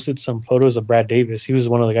actually posted some photos of Brad Davis. He was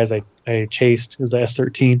one of the guys I chased. It was the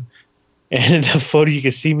S13, and in the photo you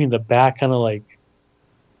can see me in the back, kind of like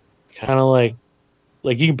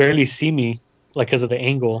you can barely see me, like, because of the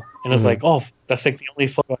angle. And it's like, oh, that's like the only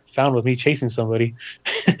photo I found with me chasing somebody.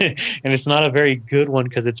 And it's not a very good one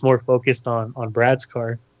because it's more focused on Brad's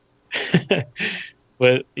car.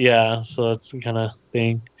 But yeah, so that's the kind of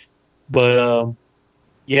thing. But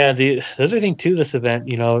the other thing too, this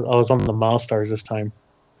event, I was on the Milestars this time.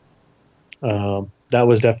 That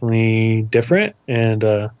was definitely different,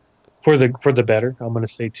 and for the better, I'm gonna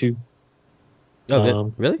say too. Oh,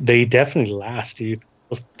 good. Really? They definitely last, dude.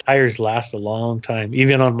 Those tires last a long time,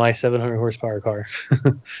 even on my 700 horsepower car.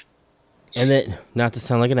 And then, not to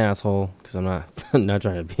sound like an asshole, because I'm not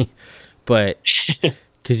trying to be, but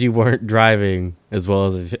because you weren't driving as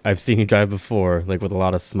well as I've seen you drive before, like with a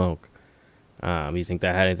lot of smoke. You think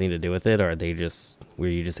that had anything to do with it, or were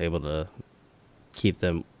you just able to keep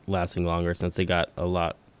them lasting longer since they got a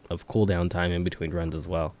lot of cool down time in between runs as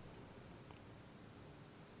well?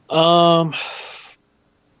 I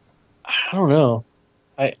don't know.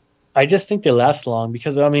 I just think they last long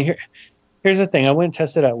because, here's the thing. I went and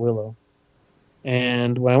tested at Willow.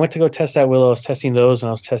 And when I went to go test at Willow, I was testing those, and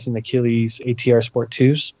I was testing the Achilles ATR Sport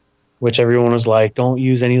 2s, which everyone was like, don't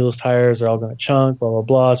use any of those tires. They're all going to chunk, blah, blah,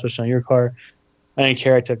 blah, especially on your car. I didn't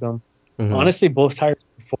care. I took them. Mm-hmm. Honestly, both tires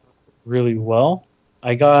performed really well.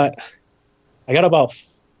 I got about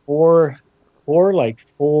four like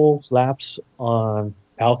full laps on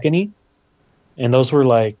balcony, and those were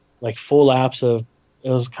like full laps of, it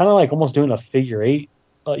was kind of like almost doing a figure eight,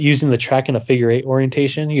 using the track in a figure eight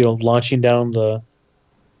orientation, launching down the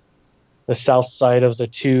south side of the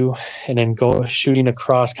two and then shooting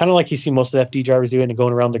across, kind of like you see most of the FD drivers doing, and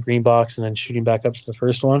going around the green box and then shooting back up to the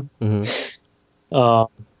first one. Mm-hmm.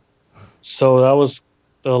 So that was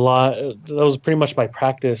a lot. That was pretty much my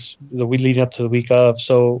practice the week leading up to the week of.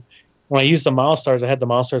 So when I used the Milestars, I had the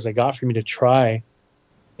Milestars I got for me to try,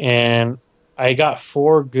 and I got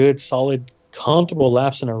 4 good, solid, comfortable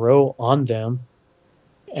laps in a row on them.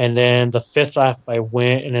 And then the 5th lap I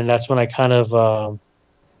went, and then that's when I kind of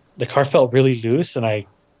the car felt really loose, and I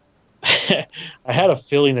had a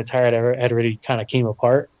feeling the tire had already kind of came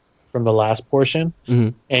apart from the last portion. Mm-hmm.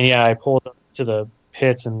 And yeah, I pulled up to the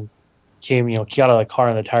pits and got out of the car,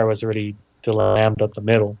 and the tire was already slammed up the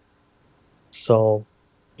middle. So,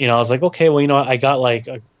 I was like, okay, well, I got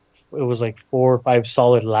it was like 4 or 5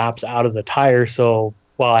 solid laps out of the tire. So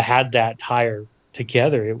while I had that tire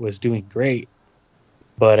together, it was doing great.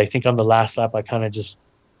 But I think on the last lap, I kind of just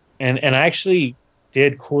and I actually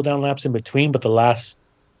did cool down laps in between, but the last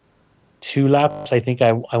 2 laps, I think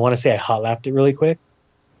I want to say I hot lapped it really quick.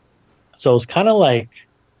 So it's kind of like,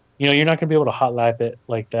 you're not gonna be able to hot lap it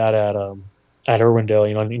like that at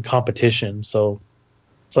Irwindale, in competition. So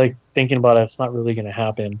it's like thinking about it, it's not really gonna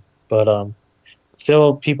happen. But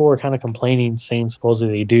still, people were kind of complaining, saying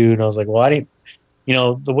supposedly they do, and I was like, well, I didn't.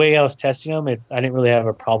 The way I was testing them, I didn't really have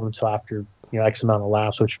a problem until after X amount of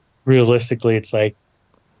laps. Which realistically, it's like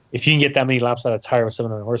if you can get that many laps out of a tire with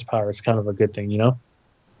 700 horsepower, it's kind of a good thing,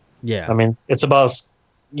 Yeah. I mean, it's about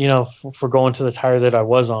for going to the tire that I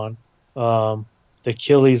was on. The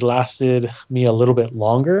Achilles lasted me a little bit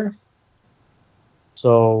longer.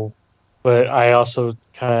 So, but I also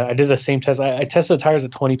I did the same test. I tested the tires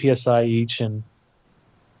at 20 psi each, and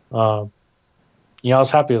I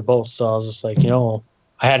was happy with both. So I was just like,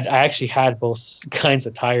 I actually had both kinds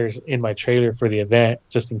of tires in my trailer for the event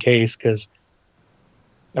just in case, because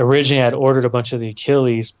originally I'd ordered a bunch of the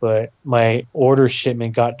Achilles, but my order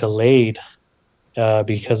shipment got delayed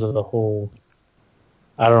because of the whole,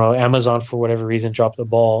 I don't know, Amazon for whatever reason dropped the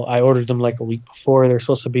ball. I ordered them like a week before. They're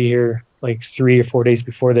supposed to be here like 3 or 4 days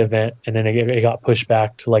before the event, and then it got pushed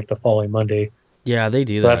back to like the following Monday. Yeah, they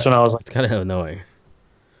do So that. that's when I was like, it's kind of annoying.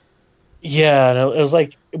 yeah, and it was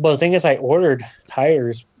like, well, the thing is, I ordered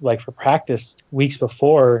tires like for practice weeks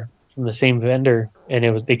before from the same vendor,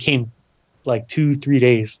 and they came like 2-3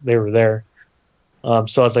 days they were there.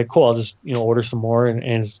 So I was like, cool, I'll just order some more,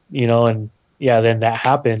 and yeah, then that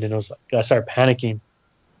happened, and it was like I started panicking.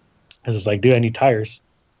 I was like, dude, I need tires,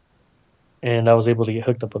 and I was able to get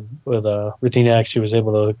hooked up with Rutina. Actually, was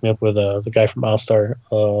able to hook me up with the guy from Alstar,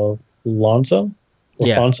 Alfonso.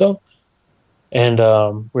 And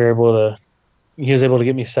we were able to. He was able to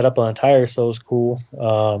get me set up on a tire, so it was cool.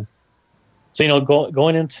 So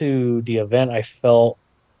going into the event, I felt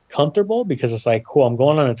comfortable because it's like, cool, I'm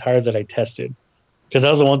going on a tire that I tested. Because that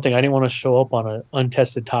was the one thing, I didn't want to show up on an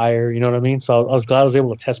untested tire, you know what I mean? So I was glad I was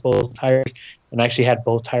able to test both tires, and I actually had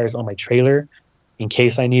both tires on my trailer in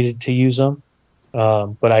case I needed to use them.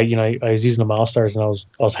 But I was using the Milestars, and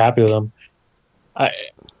I was happy with them.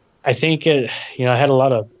 I think I had a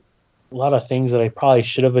lot of things that I probably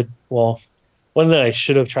should have. Well, wasn't that I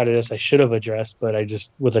should have tried this, I should have addressed, but I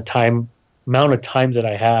just, with the amount of time that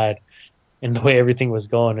I had and the way everything was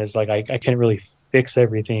going, is like I couldn't really fix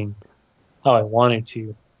everything how I wanted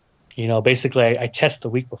to. Basically I tested the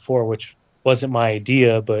week before, which wasn't my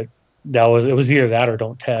idea, but it was either that or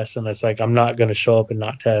don't test, and it's like I'm not going to show up and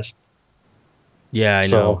not test. Yeah, I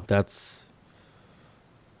know. That's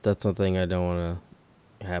one thing I don't want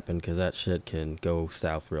to happen, because that shit can go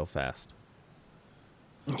south real fast.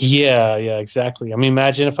 Yeah, exactly. I mean,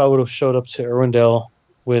 imagine if I would have showed up to Irwindale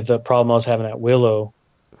with the problem I was having at Willow,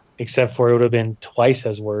 except for it would have been twice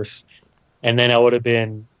as worse. And then I would have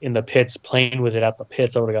been in the pits playing with it at the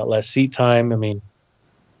pits. I would have got less seat time. I mean,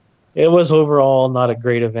 it was overall not a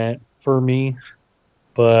great event for me,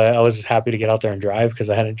 but I was just happy to get out there and drive because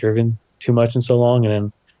I hadn't driven too much in so long. And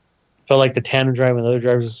then felt like the tandem drive and the other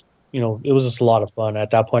drivers, it was just a lot of fun. At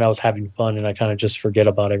that point, I was having fun, and I kind of just forget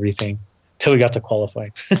about everything until we got to qualify.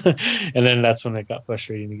 And then that's when it got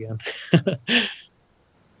frustrating again.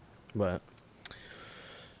 But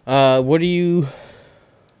what are you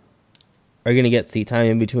going to get seat time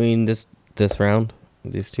in between this round,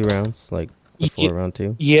 these 2 rounds, like before round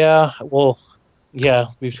 2? Yeah, well, yeah,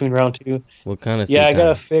 between round 2. What kind of seat time? I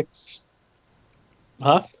gotta time? fix.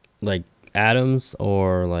 Huh? Like Adams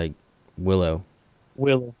or like Willow?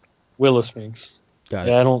 Willow Springs. Got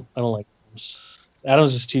it. Yeah, I don't like Adams.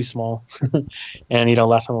 Adams is too small. And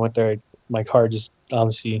last time I went there, my car just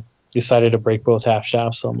obviously decided to break both half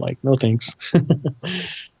shafts, so I'm like, no thanks.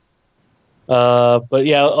 But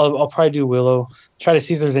yeah, I'll probably do Willow. Try to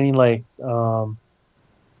see if there's any like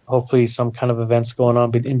hopefully some kind of events going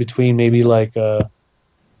on in between. Maybe like they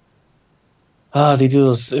do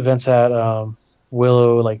those events at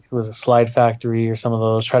Willow, like it was a Slide Factory or some of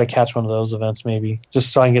those. Try to catch one of those events maybe,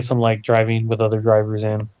 just so I can get some like driving with other drivers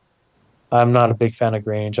in. I'm not a big fan of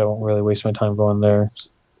Grange. I won't really waste my time going there.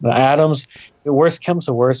 Adams, the worst comes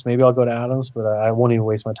to worst, maybe I'll go to Adams, but I won't even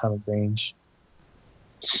waste my time at Grange.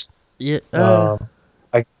 Yeah,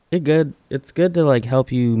 it's good to like help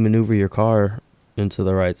you maneuver your car into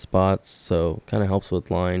the right spots, so kind of helps with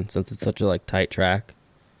line since it's such a like tight track.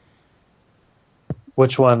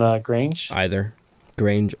 Which one, Grange? Either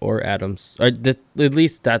Grange or Adams. At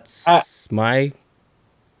least that's my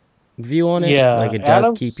view on it. Yeah, like it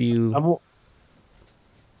Adams, does keep you.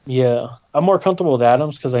 I'm more comfortable with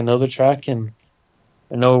Adams because I know the track and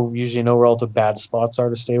I usually know where all the bad spots are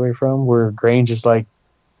to stay away from. Where Grange is like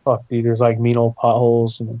fuck, dude, there's like mean old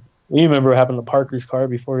potholes. And you remember what happened to Parker's car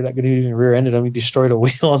before that dude even rear-ended him? He destroyed a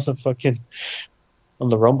wheel on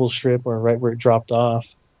the rumble strip or right where it dropped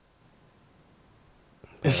off.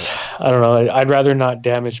 I don't know. I'd rather not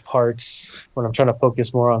damage parts when I'm trying to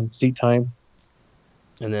focus more on seat time.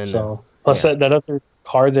 And then So plus that other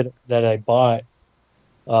car that I bought,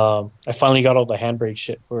 I finally got all the handbrake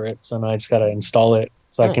shit for it. So now I just got to install it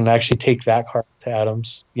so I can actually take that car to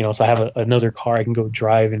Adams. So I have another car I can go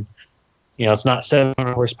drive, and it's not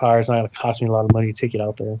 700 horsepower. It's not going to cost me a lot of money to take it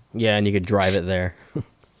out there. Yeah, and you could drive it there.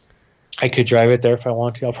 I could drive it there if I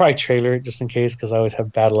want to. I'll probably trailer it just in case, because I always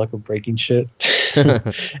have bad luck with breaking shit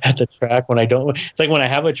at the track. When I don't, it's like when I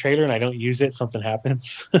have a trailer and I don't use it, something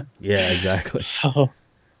happens. Yeah, exactly. So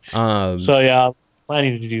yeah, I'm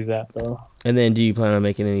planning to do that though. And then, do you plan on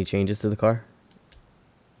making any changes to the car?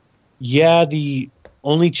 Yeah, the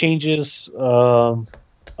only changes,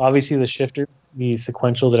 obviously the shifter, the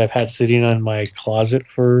sequential that I've had sitting on my closet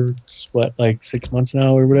for like 6 months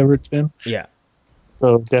now or whatever it's been. Yeah.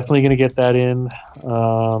 So definitely going to get that in.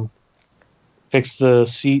 Fix the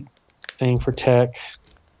seat thing for tech.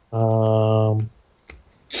 And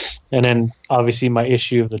then obviously my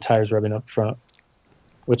issue of the tires rubbing up front,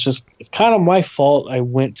 which is it's kind of my fault. I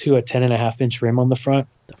went to a 10.5-inch rim on the front.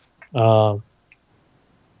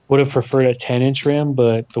 Would have preferred a 10-inch rim,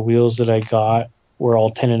 but the wheels that I got were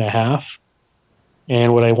all 10.5.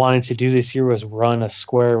 And what I wanted to do this year was run a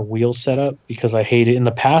square wheel setup, because in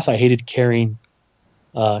the past I hated carrying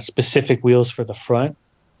specific wheels for the front.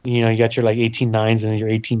 You got your like 18.9s and your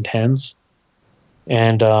 18.10s,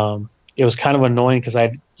 and it was kind of annoying because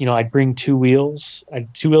I'd bring two wheels. I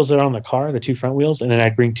had two wheels that are on the car, the two front wheels, and then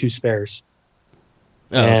I'd bring two spares.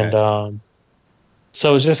 Okay.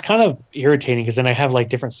 So it was just kind of irritating, because then I have like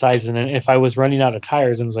different sizes, and then if I was running out of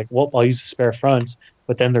tires, and it was like, well, I'll use the spare fronts,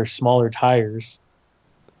 but then they're smaller tires,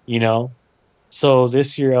 So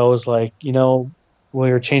this year I was like, when we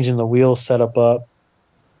were changing the wheel setup up,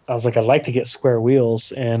 I was like, I'd like to get square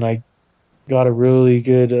wheels, and I got a really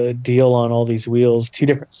good deal on all these wheels, 2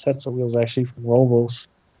 different sets of wheels actually from Volvos.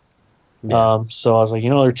 Yeah. So I was like,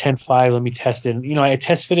 they're 10.5. Let me test it. And, I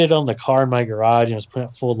test fitted on the car in my garage, and it was put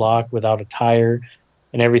at full lock without a tire,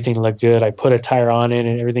 and everything looked good. I put a tire on it,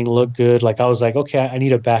 and everything looked good. Like I was like, okay, I need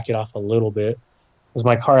to back it off a little bit, because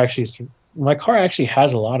my car actually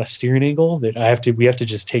has a lot of steering angle that we have to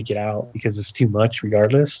just take it out because it's too much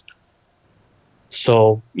regardless.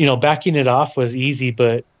 So, backing it off was easy,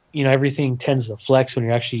 but, everything tends to flex when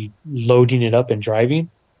you're actually loading it up and driving.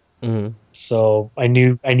 Mm-hmm. So I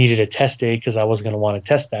knew I needed a test day, because I was going to want to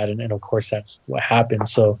test that. And of course, that's what happened.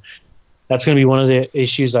 So that's going to be one of the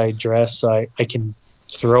issues I address. So I can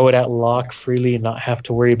throw it at lock freely and not have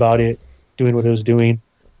to worry about it doing what it was doing.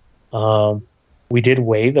 We did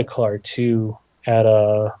weigh the car too at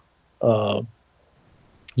a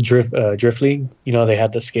drift league. They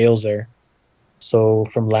had the scales there. So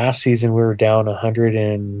from last season, we were down 100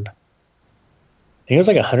 and I think it was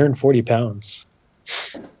like 140 pounds,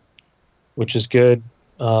 which is good.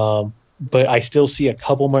 But I still see a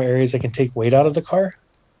couple more areas that can take weight out of the car.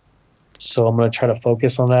 So I'm going to try to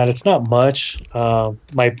focus on that. It's not much.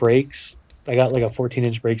 My brakes, I got like a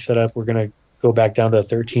 14-inch brake setup. We're going to go back down to a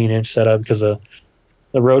 13-inch setup, because the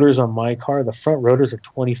rotors on my car, the front rotors are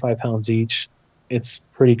 25 pounds each. It's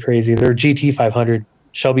pretty crazy. They're GT500.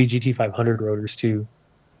 Shelby GT500 rotors too.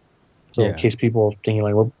 So in case people thinking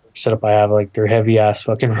like, what setup I have, like they're heavy ass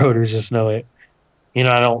fucking rotors, just know it.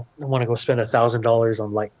 I don't want to go spend $1,000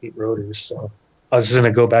 on lightweight rotors. So I was just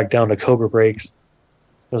going to go back down to Cobra brakes,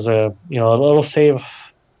 because, it'll save,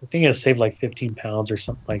 I think it'll save like 15 pounds or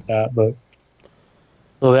something like that. But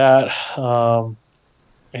so that,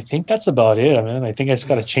 I think that's about it. I mean, I think I just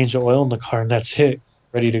got to change the oil in the car, and that's it.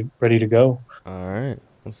 Ready to go. All right.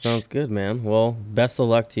 That sounds good, man. Well, best of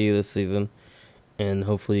luck to you this season, and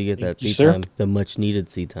hopefully you get that seat time, the much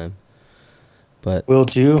needed seat time. But will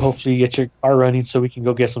do. Hopefully you get your car running so we can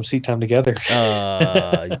go get some seat time together. It's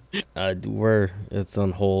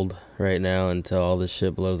on hold right now until all this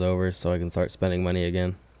shit blows over, so I can start spending money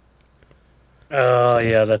again. Oh,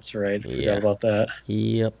 yeah, that's right. Forgot about that.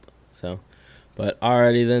 Yep. So, but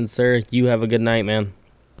alrighty then, sir. You have a good night, man.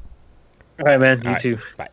 All right, man. You too. Bye.